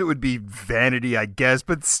someone, I guess it would be Vanity, I guess.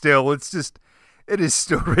 But still, it is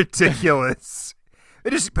still ridiculous.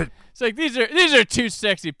 But it's like these are 2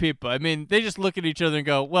 sexy people. I mean, they just look at each other and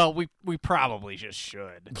go, "Well, we probably just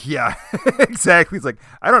should." Yeah, exactly. It's like,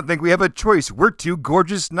 I don't think we have a choice. We're too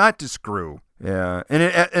gorgeous not to screw. Yeah,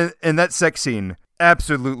 and that sex scene,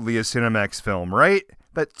 absolutely a Cinemax film, right?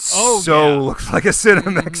 That looks like a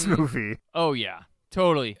Cinemax movie. Oh yeah,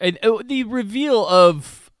 totally. And the reveal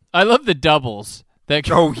of, I love the doubles. They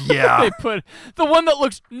put the one that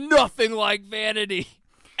looks nothing like Vanity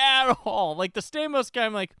at all. Like the Stamos guy,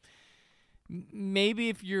 I'm like, maybe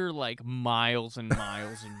if you're like miles and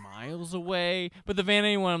miles and miles away. But the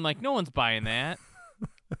Vanity one, I'm like, no one's buying that.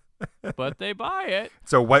 But they buy it.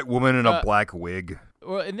 It's a white woman in a black wig.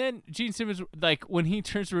 And then Gene Simmons, like, when he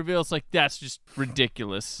turns to reveal, it's like, that's just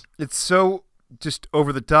ridiculous. It's so just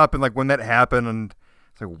over the top. And like when that happened, and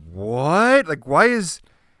it's like, what? Like, why is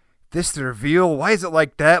this the reveal? Why is it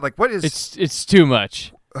like that? Like, what is... It's too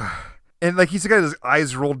much. And like he's got his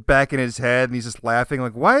eyes rolled back in his head, and he's just laughing.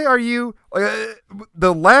 Like, why are you?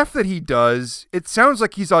 The laugh that he does, it sounds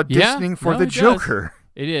like he's auditioning for the Joker.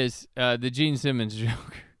 It is the Gene Simmons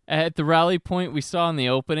Joker. At the rally point we saw in the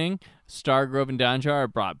opening, Stargrove and Danja are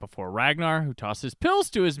brought before Ragnar, who tosses pills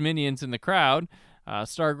to his minions in the crowd.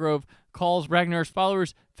 Stargrove calls Ragnar's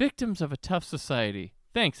followers victims of a tough society.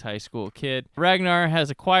 Thanks, high school kid. Ragnar has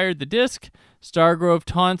acquired the disc. Stargrove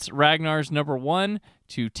taunts Ragnar's number 1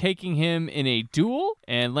 to taking him in a duel,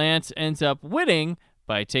 and Lance ends up winning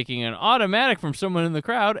by taking an automatic from someone in the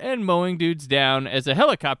crowd and mowing dudes down as a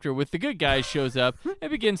helicopter with the good guys shows up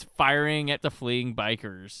and begins firing at the fleeing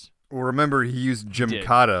bikers. Well, remember, he used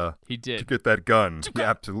Gymkata to get that gun. He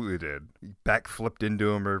absolutely did. He backflipped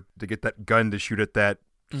into him to get that gun to shoot at that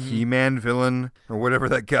He-Man villain or whatever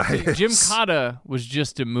that guy is. Gymkata was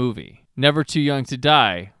just a movie. Never Too Young to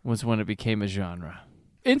Die was when it became a genre.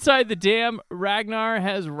 Inside the dam, Ragnar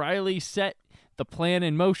has Riley set the plan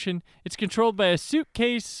in motion. It's controlled by a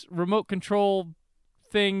suitcase remote control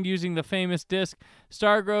thing using the famous disc.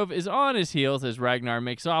 Stargrove is on his heels as Ragnar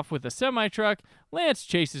makes off with a semi-truck. Lance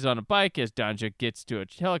chases on a bike as Danja gets to a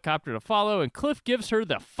helicopter to follow, and Cliff gives her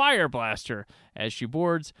the fire blaster as she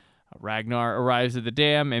boards. Ragnar arrives at the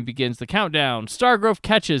dam and begins the countdown. Stargrove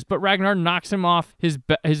catches, but Ragnar knocks him off his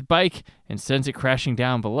bike and sends it crashing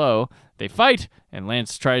down below. They fight, and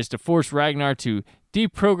Lance tries to force Ragnar to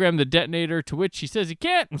deprogram the detonator, to which he says he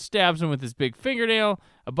can't, and stabs him with his big fingernail.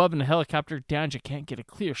 Above in the helicopter, Danja can't get a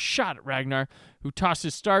clear shot at Ragnar, who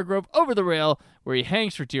tosses Stargrove over the rail, where he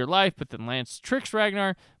hangs for dear life, but then Lance tricks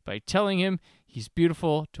Ragnar by telling him he's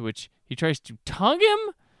beautiful, to which he tries to tongue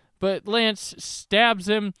him, but Lance stabs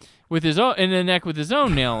him with his own in the neck with his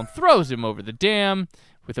own nail and throws him over the dam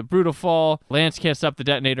with a brutal fall. Lance can't stop the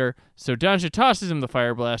detonator, so Danja tosses him the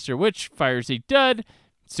fire blaster, which fires a dud.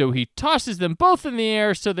 So he tosses them both in the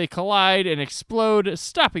air so they collide and explode,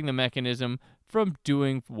 stopping the mechanism from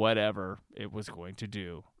doing whatever it was going to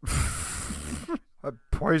do.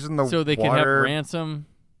 Poison the water. So they can have ransom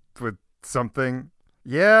with something.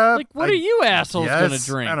 Yeah. Like, what are you assholes going to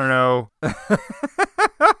drink? I don't know.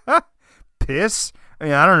 Piss? I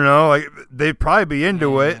mean, I don't know. Like, they'd probably be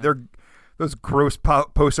into it. They're those gross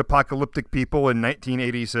post-apocalyptic people in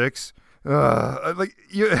 1986.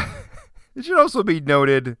 It should also be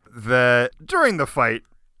noted that during the fight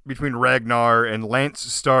between Ragnar and Lance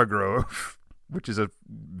Stargrove, which is a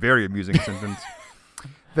very amusing sentence,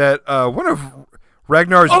 that one of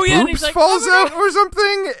Ragnar's boobs falls out or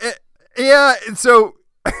something. Yeah, and so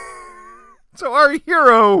our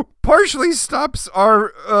hero partially stops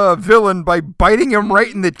our villain by biting him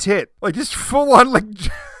right in the tit. Like, just full on, like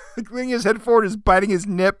leaning his head forward, is biting his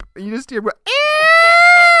nip, and you just hear,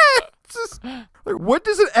 just, like, what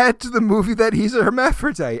does it add to the movie that he's a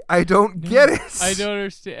hermaphrodite? I don't get it. I don't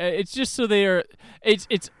understand. It's just so they are.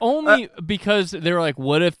 It's only because they're like,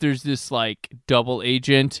 what if there's this like double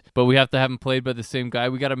agent, but we have to have him played by the same guy?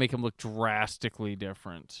 We got to make him look drastically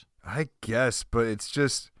different. I guess, but it's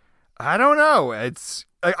just, I don't know. It's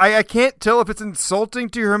I can't tell if it's insulting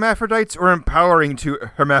to hermaphrodites or empowering to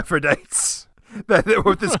hermaphrodites that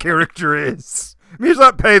what this character is. I mean, he's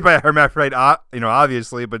not paid by a hermaphrodite,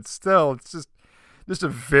 obviously, but still, it's just a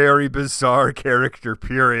very bizarre character,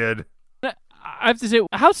 period. I have to say,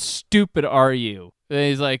 how stupid are you? And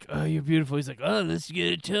he's like, oh, you're beautiful. He's like, oh, let's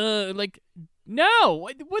get a tongue. Like, no,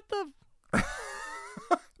 what the...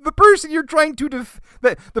 The person you're trying to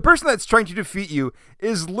the person that's trying to defeat you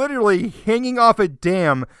is literally hanging off a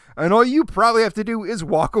dam, and all you probably have to do is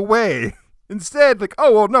walk away. Instead, like,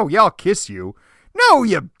 oh, well, no, yeah, I'll kiss you. No,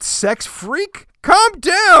 you sex freak. Calm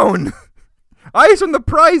down. Eyes on the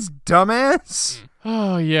prize, dumbass.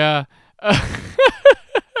 Oh, yeah.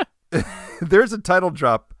 There's a title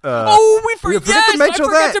drop. We forgot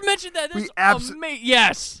to mention that.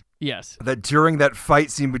 Yes. Yes. That during that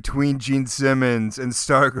fight scene between Gene Simmons and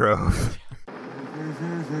Stargrove.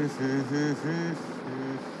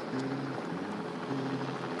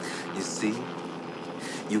 You see,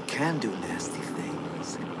 you can do nasty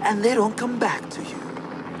things, and they don't come back to you.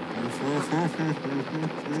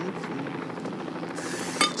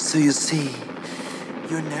 So you see,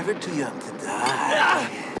 you're never too young to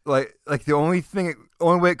die. Like the only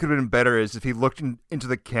way it could have been better is if he looked into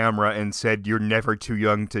the camera and said, "You're never too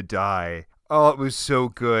young to die." Oh, it was so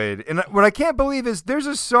good. And what I can't believe is there's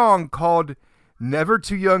a song called "Never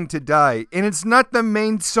Too Young to Die," and it's not the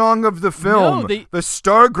main song of the film. No, the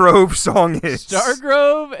Stargrove song is.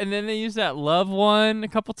 Stargrove, and then they use that Love one a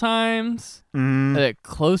couple times.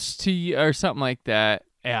 Close to You or something like that.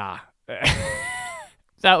 Yeah.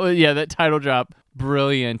 That title drop,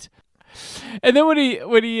 brilliant. And then when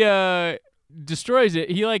he destroys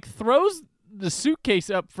it, he like throws the suitcase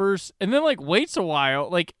up first, and then like waits a while.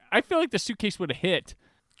 Like, I feel like the suitcase would have hit.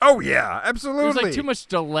 Oh yeah, absolutely. There's like too much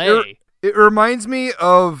delay. It reminds me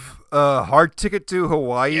of Hard Ticket to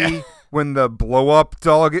Hawaii when the blow up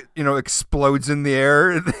doll explodes in the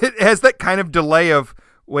air. It has that kind of delay of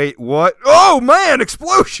wait, what? Oh man,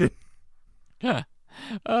 explosion!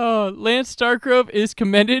 Lance Stargrove is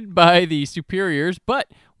commended by the superiors,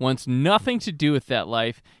 but wants nothing to do with that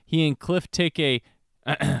life. He and Cliff take a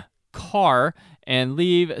car and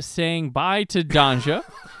leave, saying bye to Danja.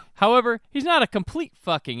 However, he's not a complete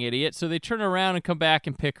fucking idiot, so they turn around and come back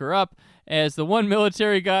and pick her up, as the one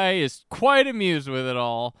military guy is quite amused with it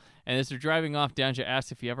all. And as they're driving off, Danja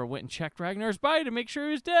asks if he ever went and checked Ragnar's body to make sure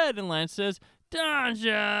he was dead, and Lance says,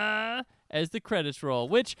 Danja, as the credits roll,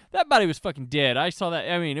 which that body was fucking dead. I saw that.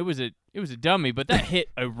 I mean, it was a dummy, but that hit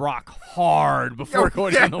a rock hard before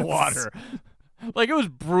going in the water. Like, it was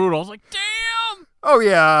brutal. I was like, damn! Oh,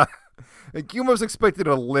 yeah. Like, you almost expected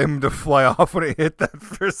a limb to fly off when it hit that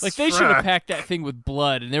first Like, they should have packed that thing with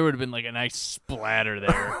blood, and there would have been, like, a nice splatter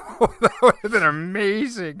there. That would have been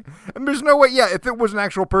amazing. And there's no way, if it was an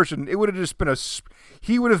actual person, it would have just been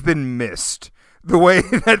he would have been missed. The way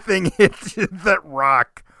that thing hit that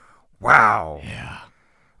rock. Wow. Yeah.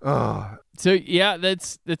 Oh. So yeah,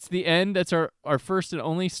 that's the end. That's our first and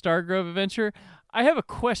only Stargrove adventure. I have a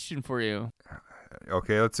question for you.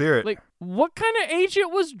 Okay, let's hear it. Like, what kind of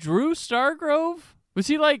agent was Drew Stargrove? Was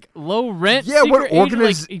he like low rent? Yeah, what agent?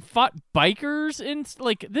 Like he fought bikers and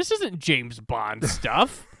like this isn't James Bond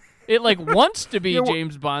stuff. It like wants to be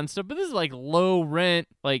James Bond stuff, but this is like low rent,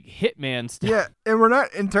 like hitman stuff. Yeah, and we're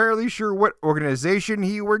not entirely sure what organization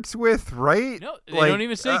he works with, right? No, they don't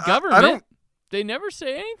even say government. They never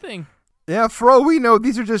say anything. Yeah, for all we know,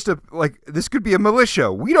 these are just this could be a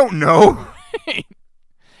militia. We don't know.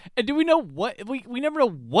 And do we know what we never know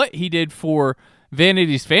what he did for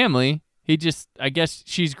Vanity's family? He just, I guess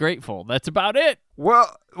she's grateful. That's about it.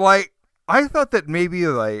 Well, like I thought that maybe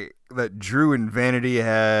like that Drew and Vanity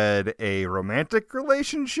had a romantic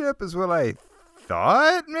relationship is what I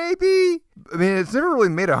thought maybe. I mean, it's never really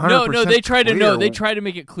made 100%. No, they tried to clear. They tried to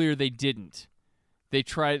make it clear they didn't. They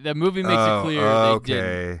tried. That movie makes it clear they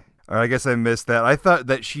didn't. I guess I missed that. I thought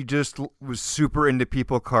that she just was super into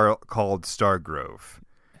people called Stargrove.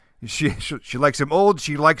 She likes him old.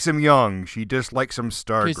 She likes him young. She dislikes him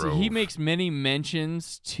Stargrove. So he makes many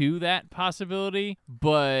mentions to that possibility,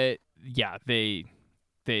 but yeah,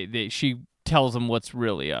 she tells him what's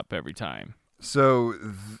really up every time. So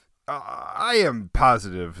I am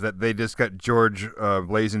positive that they just got George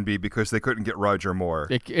Lazenby because they couldn't get Roger Moore.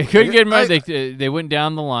 They couldn't get him right. They went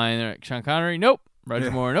down the line. They're like, Sean Connery, nope.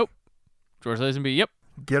 Roger Moore, nope. George Lazenby, yep.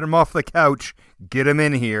 Get him off the couch. Get him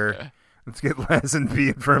in here. Let's get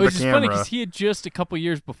Lazenby in front of a camera. Which is funny because he had just a couple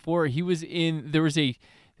years before, he was in, there was a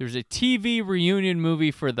TV reunion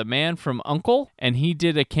movie for The Man from U.N.C.L.E., and he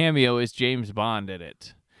did a cameo as James Bond in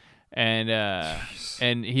it.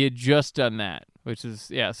 And he had just done that, which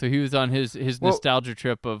is, so he was on his nostalgia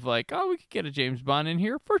trip of like, oh, we could get a James Bond in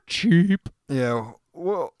here for cheap. Yeah,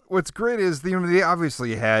 well, what's great is they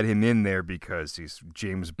obviously had him in there because he's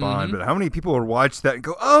James Bond, but how many people would watch that and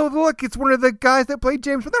go, oh, look, it's one of the guys that played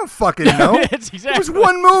James Bond? They don't fucking know. It was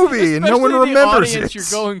one movie, and no one remembers the audience it. You're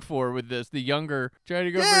going for with this, the younger, trying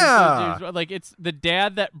to go for James Bond. Like, it's the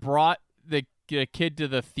dad that brought the kid to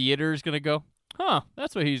the theater is going to go, huh,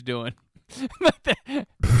 that's what he's doing.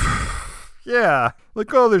 Yeah.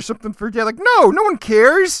 Like, oh, there's something for dad. Like, no one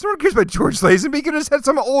cares. No one cares about George Lazenby. You could have just had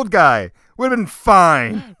some old guy. Would have been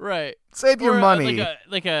fine. Right. Save your money.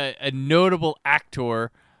 Like a notable actor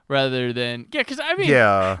rather than... Yeah, because, I mean...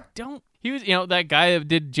 Yeah. He was, that guy that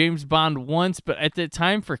did James Bond once, but at the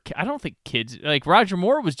time I don't think kids... Like, Roger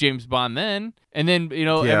Moore was James Bond then. And then,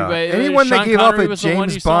 everybody... Anyone Sean that gave Connery up a was the one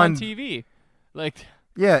James you saw on Bond... TV. Like...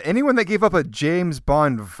 Yeah, anyone that gave up a James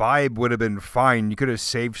Bond vibe would have been fine. You could have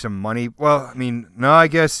saved some money. Well, I mean, no, I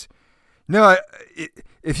guess... No,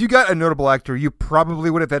 if you got a notable actor, you probably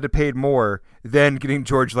would have had to pay more than getting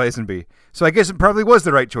George Lazenby. So I guess it probably was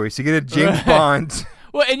the right choice to get a James Bond.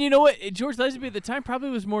 Well, and you know what? George Lazenby at the time probably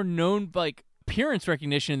was more known by like, appearance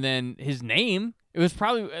recognition than his name. It was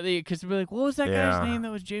probably... Because they'd be like, what was that guy's name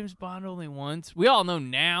that was James Bond only once? We all know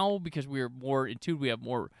now because we're more in tune. We have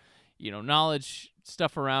more... knowledge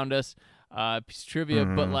stuff around us, piece of trivia,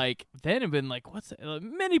 but like then it'd been like, what's that?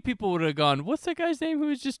 Many people would have gone, what's that guy's name who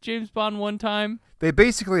was just James Bond one time? They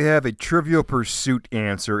basically have a Trivial Pursuit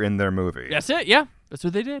answer in their movie. That's it, yeah. That's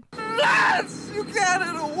what they did. Yes! You got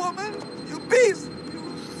it, a woman! You beast!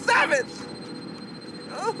 You savage!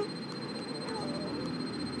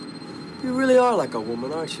 You really are like a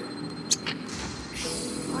woman, aren't you?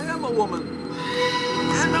 I am a woman.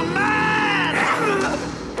 And a man!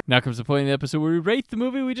 Now comes the point in the episode where we rate the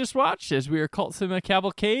movie we just watched, as we are Cult Cinema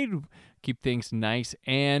Cavalcade. Keep things nice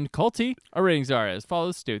and culty. Our ratings are as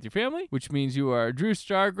follows. Stay with your family, which means you are Drew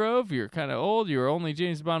Stargrove. You're kind of old. You were only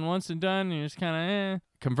James Bond once and done. And you're just kind of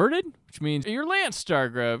Converted, which means you're Lance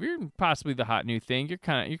Stargrove. You're possibly the hot new thing. You're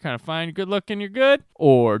kind of fine. You're good looking. You're good.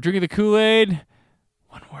 Or Drinking the Kool-Aid.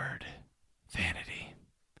 One word. Vanity.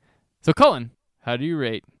 So, Cullen, how do you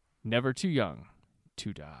rate Never Too Young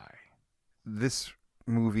to Die? This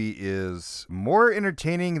movie is more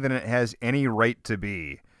entertaining than it has any right to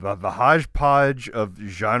be. The hodgepodge of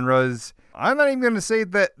genres, I'm not even going to say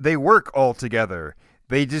that they work all together.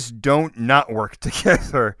 They just don't not work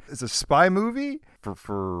together. It's a spy movie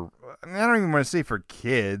for I don't even want to say for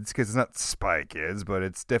kids, because it's not Spy Kids, but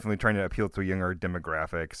it's definitely trying to appeal to a younger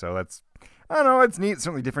demographic. So that's, I don't know, it's neat. It's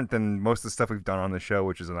certainly different than most of the stuff we've done on the show,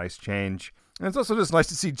 which is a nice change. And it's also just nice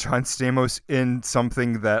to see John Stamos in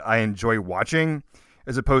something that I enjoy watching,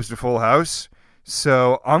 as opposed to Full House.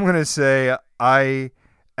 So I'm going to say I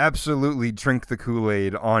absolutely drink the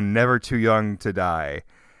Kool-Aid on Never Too Young to Die.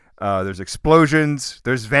 There's explosions,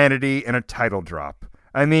 there's vanity, and a title drop.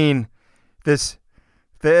 I mean, it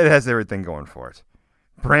has everything going for it.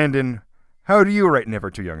 Brandon, how do you rate Never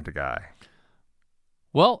Too Young to Die?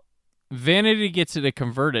 Well, Vanity gets it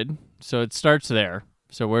converted, so it starts there.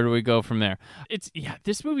 So where do we go from there?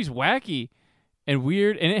 This movie's wacky and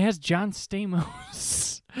weird, and it has John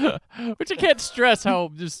Stamos, which I can't stress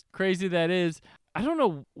how just crazy that is. I don't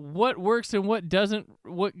know what works and what doesn't,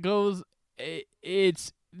 what goes.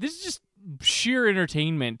 This is just sheer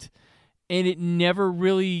entertainment, and it never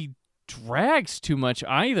really drags too much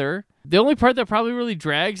either. The only part that probably really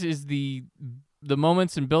drags is the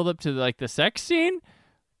moments and build up to like the sex scene.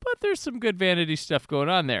 But there's some good Vanity stuff going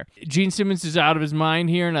on there. Gene Simmons is out of his mind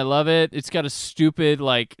here, and I love it. It's got a stupid,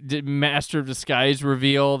 like, Master of Disguise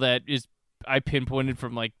reveal that I pinpointed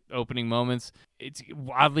from, like, opening moments. It's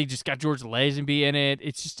oddly just got George Lazenby in it.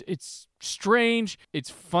 It's strange. It's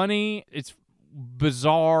funny. It's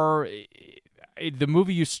bizarre. The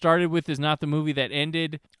movie you started with is not the movie that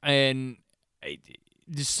ended. And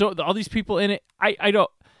all these people in it,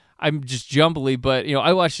 I'm just jumbly, but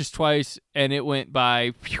I watched this twice and it went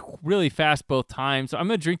by really fast both times. So I'm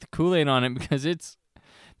gonna drink the Kool-Aid on it because this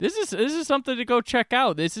is something to go check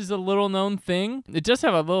out. This is a little known thing. It does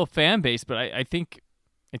have a little fan base, but I think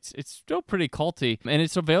it's still pretty culty, and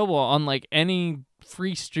it's available on like any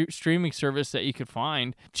free streaming service that you could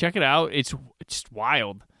find. Check it out. It's just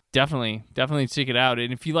wild. Definitely check it out.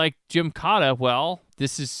 And if you like Jim Cotta, well,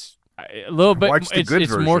 this is a little bit.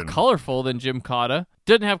 It's more colorful than Jim Cotta.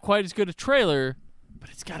 Doesn't have quite as good a trailer, but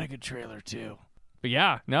it's got a good trailer too. But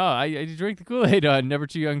yeah, no, I drink the Kool-Aid on Never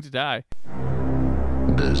Too Young to Die.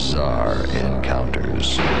 Bizarre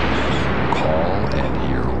encounters. Call and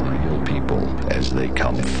hear real people as they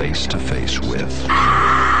come face to face with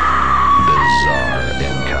bizarre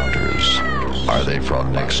encounters. Are they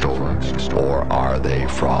from next door, or are they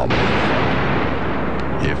from...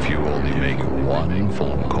 If you only make one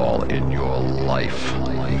phone call in your life,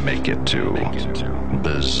 make it to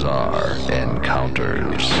Bizarre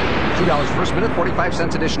Encounters. $2 first minute, 45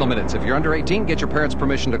 cents additional minutes. If you're under 18, get your parents'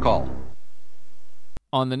 permission to call.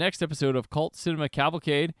 On the next episode of Cult Cinema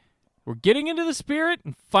Cavalcade, we're getting into the spirit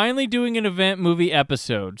and finally doing an event movie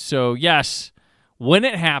episode. So yes, when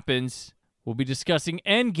it happens, we'll be discussing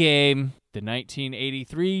Endgame, the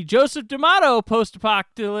 1983 Joseph D'Amato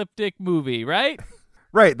post-apocalyptic movie, right?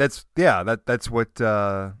 Right. That's what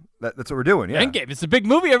we're doing. Yeah. Endgame. It's a big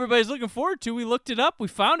movie everybody's looking forward to. We looked it up. We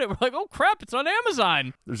found it. We're like, oh crap! It's on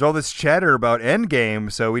Amazon. There's all this chatter about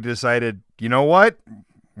Endgame, so we decided, you know what?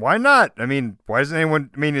 Why not? I mean, why doesn't anyone?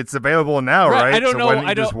 I mean, it's available now, right? I don't know. Why don't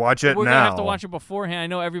you just watch it We're now? Gonna have to watch it beforehand. I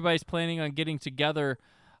know everybody's planning on getting together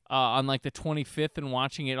on like the 25th and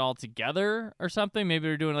watching it all together or something. Maybe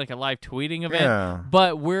they're doing like a live tweeting event. Yeah.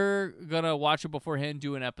 But we're gonna watch it beforehand,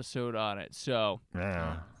 do an episode on it. So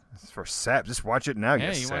yeah. It's for saps. Just watch it now,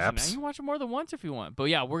 you saps. watch it now. You can watch it more than once if you want. But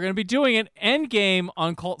yeah, we're going to be doing an Endgame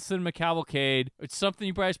on Cult Cinema Cavalcade. It's something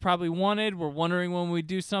you guys probably wanted. We're wondering when we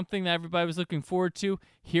do something that everybody was looking forward to.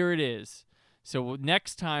 Here it is. So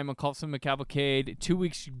next time on Cult Cinema Cavalcade, 2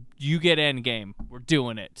 weeks, you get Endgame. We're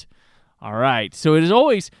doing it. All right. So as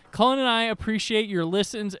always, Cullen and I appreciate your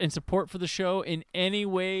listens and support for the show in any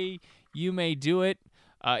way you may do it.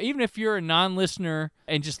 Even if you're a non-listener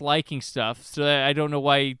and just liking stuff, so I don't know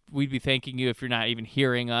why we'd be thanking you if you're not even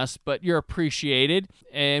hearing us, but you're appreciated,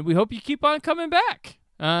 and we hope you keep on coming back.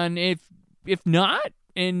 And if not,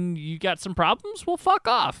 and you got some problems, well, fuck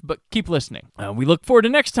off, but keep listening. We look forward to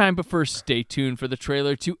next time, but first, stay tuned for the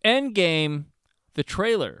trailer to Endgame, the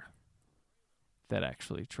trailer that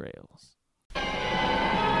actually trails.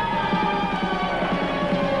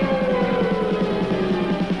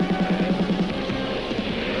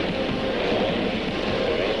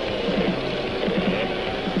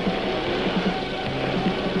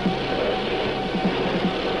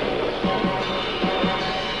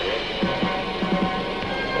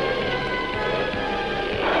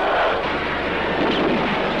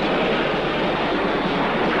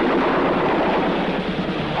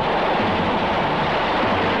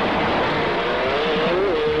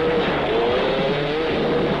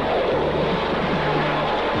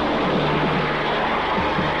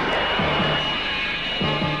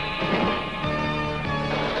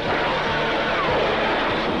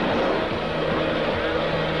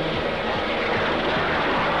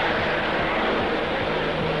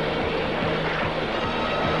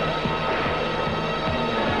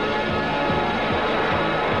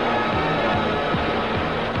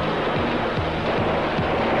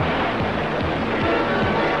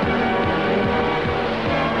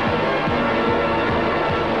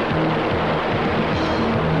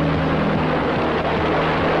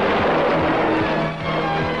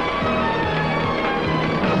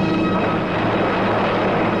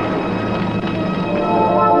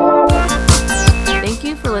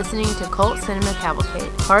 Cult Cinema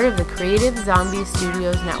Cavalcade, part of the Creative Zombie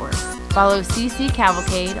Studios Network. Follow CC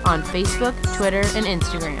Cavalcade on Facebook, Twitter, and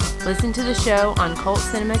Instagram. Listen to the show on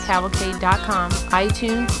CultCinemaCavalcade.com,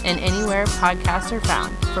 iTunes, and anywhere podcasts are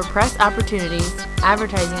found. For press opportunities,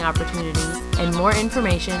 advertising opportunities, and more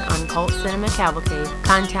information on Cult Cinema Cavalcade,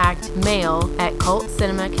 contact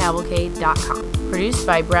mail@CultCinemaCavalcade.com. Produced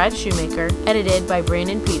by Brad Shoemaker, edited by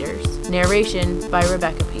Brandon Peters, narration by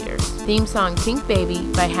Rebecca Peters. Theme song Pink Baby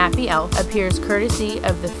by Happy Elf appears courtesy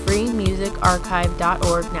of the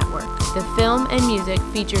freemusicarchive.org network. The film and music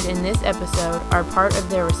featured in this episode are part of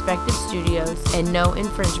their respective studios and no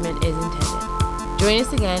infringement is intended. Join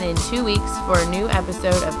us again in 2 weeks for a new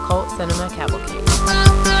episode of Cult Cinema Cavalcade.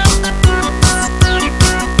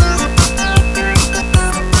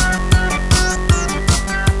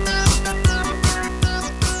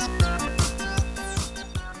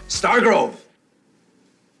 Stargrove!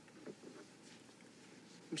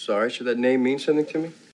 I'm sorry, should that name mean something to me?